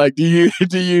 Right? Like, do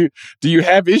you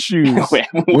have issues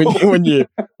when you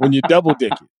double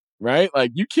dick it? Right?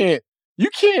 Like, you can't. You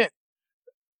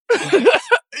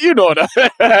know what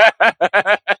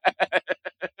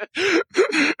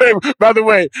Hey, by the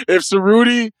way, if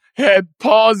Cerruti had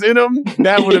paws in him,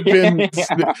 that would have been.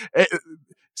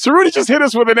 Cerruti just hit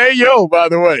us with an Ayo, by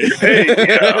the way.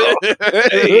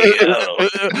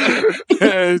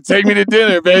 Hey, take me to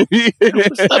dinner, baby.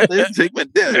 Take me to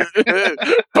dinner.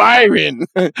 Byron.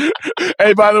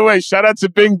 Hey, by the way, shout out to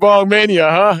Bing Bong Mania,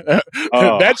 huh?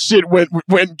 That shit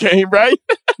came, right?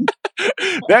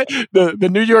 That the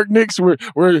New York Knicks were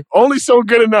only so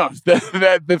good enough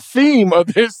that the theme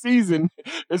of this season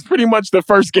is pretty much the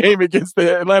first game against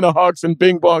the Atlanta Hawks and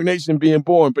Bing Bong Nation being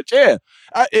born. But yeah,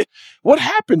 what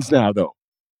happens now though?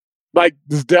 Like,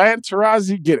 does Diana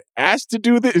Taurasi get asked to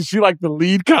do this? Is she like the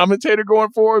lead commentator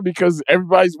going forward because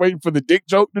everybody's waiting for the dick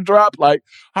joke to drop? Like,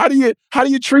 how do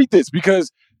you treat this?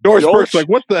 Because Doris Burke's like,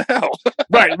 what the hell?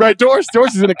 Right. Doris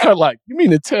is in the cut like, you mean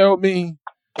to tell me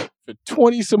for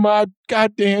 20 some odd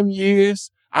goddamn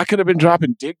years, I could have been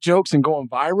dropping dick jokes and going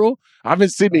viral? I've been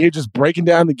sitting here just breaking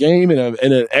down the game in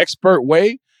an expert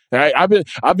way. Right?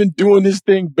 I've been doing this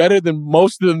thing better than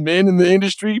most of the men in the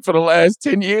industry for the last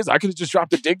 10 years. I could have just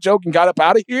dropped a dick joke and got up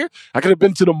out of here. I could have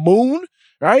been to the moon,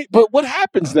 right? But what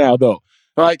happens now though?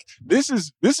 Like, this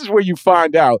is where you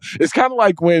find out. It's kind of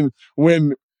like when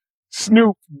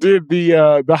Snoop did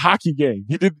the hockey game.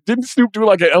 Didn't Snoop do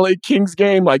like an LA Kings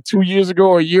game like 2 years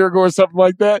ago or a year ago or something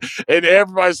like that? And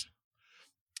everybody's,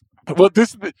 well,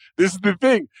 this is the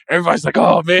thing. Everybody's like,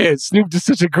 oh man, Snoop did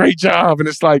such a great job. And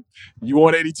it's like, you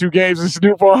want 82 games of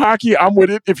Snoop on hockey? I'm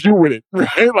with it if you're with it,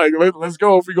 right? Like, let's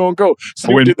go if we're going to go.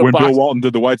 When Bill Walton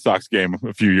did the White Sox game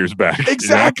a few years back.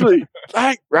 Exactly. You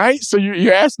know? Right? So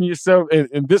you're asking yourself,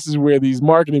 and this is where these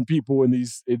marketing people and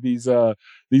these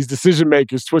these decision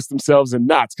makers twist themselves in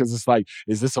knots because it's like,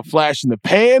 is this a flash in the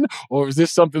pan or is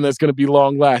this something that's going to be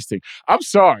long lasting? I'm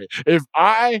sorry. If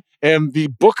I am the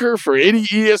booker for any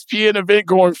ESPN event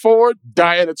going forward,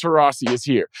 Diana Taurasi is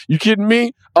here. You kidding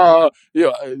me?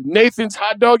 Nathan's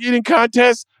hot dog eating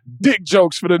contest, dick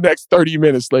jokes for the next 30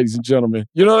 minutes, ladies and gentlemen.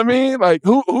 You know what I mean? Like,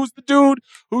 who's the dude?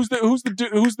 Who's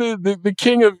the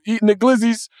king of eating the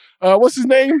glizzies? What's his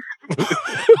name?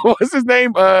 What's his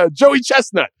name? Joey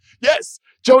Chestnut. Yes.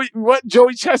 Joey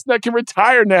Chestnut can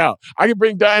retire now. I can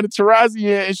bring Diana Taurasi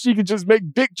in and she can just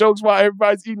make dick jokes while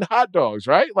everybody's eating hot dogs,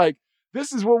 right? Like,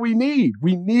 this is what we need.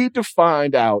 We need to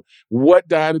find out what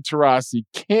Diana Taurasi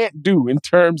can't do in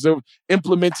terms of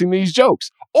implementing these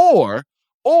jokes. Or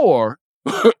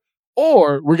we're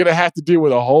going to have to deal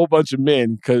with a whole bunch of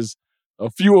men because a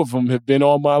few of them have been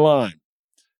on my line.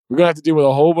 We're going to have to deal with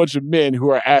a whole bunch of men who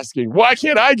are asking, why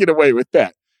can't I get away with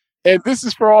that? And this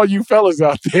is for all you fellas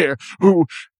out there who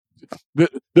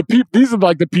these are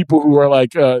like the people who are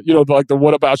like, like the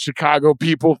what about Chicago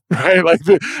people, right? Like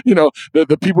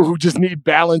the people who just need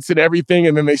balance and everything.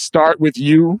 And then they start with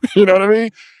you. You know what I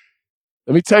mean?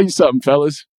 Let me tell you something,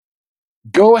 fellas.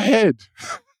 Go ahead.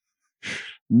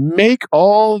 Make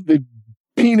all the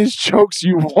penis jokes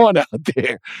you want out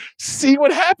there. See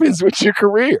what happens with your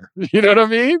career. You know what I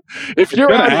mean? If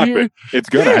you're out here, it's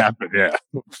gonna happen. Yeah.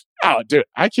 Oh, dude,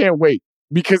 I can't wait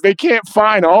because they can't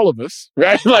find all of us,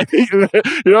 right? Like, they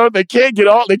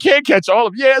can't catch all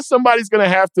of. Yeah, somebody's gonna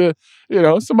have to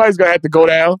go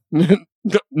down.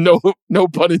 No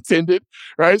pun intended,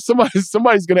 right?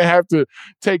 Somebody's gonna have to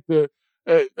take the.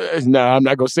 No, I'm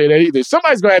not gonna say that either.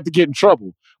 Somebody's gonna have to get in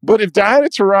trouble. But if Diana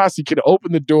Taurasi can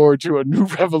open the door to a new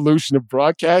revolution of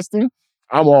broadcasting,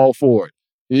 I'm all for it.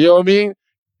 You know what I mean?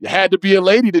 You had to be a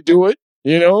lady to do it.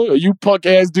 You know, you punk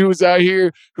ass dudes out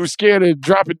here who's scared of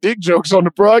dropping dick jokes on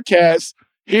the broadcast.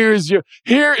 Here is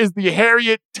the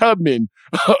Harriet Tubman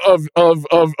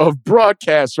of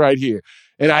broadcast right here.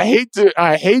 And I hate to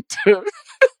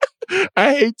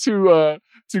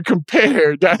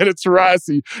compare Diana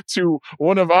Taurasi to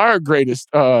one of our greatest,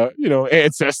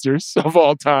 ancestors of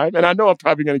all time. And I know I'm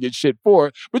probably going to get shit for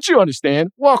it, but you understand.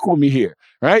 Walk with me here,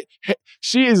 right?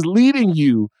 She is leading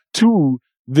you to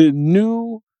the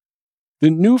new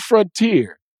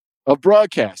frontier of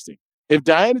broadcasting. If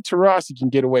Diana Taurasi can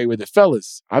get away with it,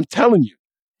 fellas, I'm telling you,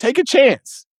 take a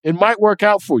chance. It might work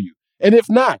out for you. And if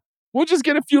not, we'll just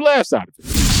get a few laughs out of it.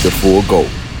 The Full Go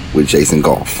with Jason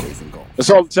Goff. That's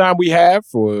all the time we have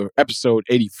for episode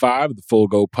 85 of the Full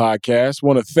Go podcast.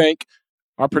 Want to thank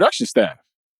our production staff,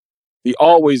 the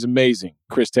always amazing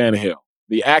Chris Tannehill,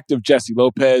 the active Jesse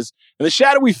Lopez, and the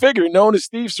shadowy figure known as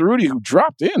Steve Cerruti, who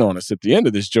dropped in on us at the end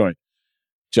of this joint.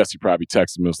 Jesse probably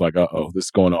texted me and was like, uh-oh, this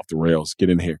is going off the rails. Get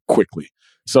in here quickly.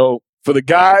 So for the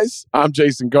guys, I'm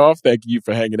Jason Goff. Thank you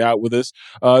for hanging out with us.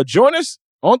 Join us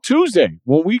on Tuesday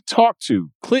when we talk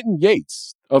to Clinton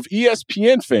Yates of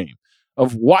ESPN fame,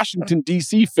 of Washington,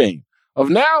 D.C. fame, of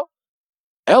now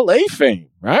L.A. fame,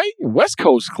 right? West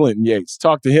Coast Clinton Yates.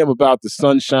 Talk to him about the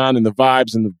sunshine and the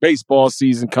vibes and the baseball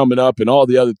season coming up and all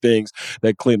the other things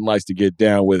that Clinton likes to get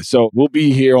down with. So we'll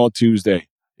be here on Tuesday.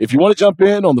 If you want to jump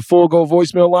in on the Full Go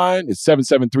voicemail line, it's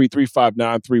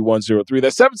 773-359-3103.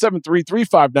 That's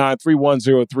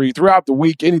 773-359-3103. Throughout the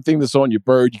week, anything that's on your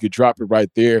bird, you could drop it right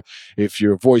there. If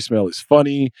your voicemail is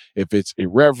funny, if it's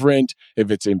irreverent, if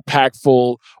it's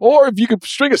impactful, or if you could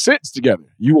string a sentence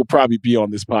together, you will probably be on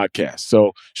this podcast.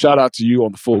 So shout out to you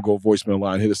on the Full Go voicemail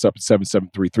line. Hit us up at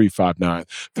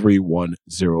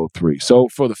 773-359-3103. So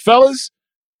for the fellas,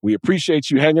 we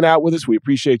appreciate you hanging out with us. We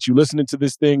appreciate you listening to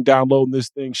this thing, downloading this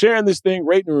thing, sharing this thing,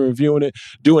 rating and reviewing it,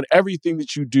 doing everything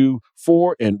that you do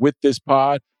for and with this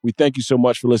pod. We thank you so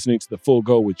much for listening to The Full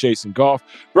Go with Jason Goff,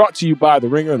 brought to you by The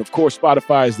Ringer, and of course,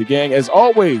 Spotify is the gang. As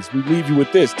always, we leave you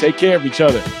with this. Take care of each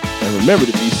other, and remember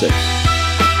to be safe.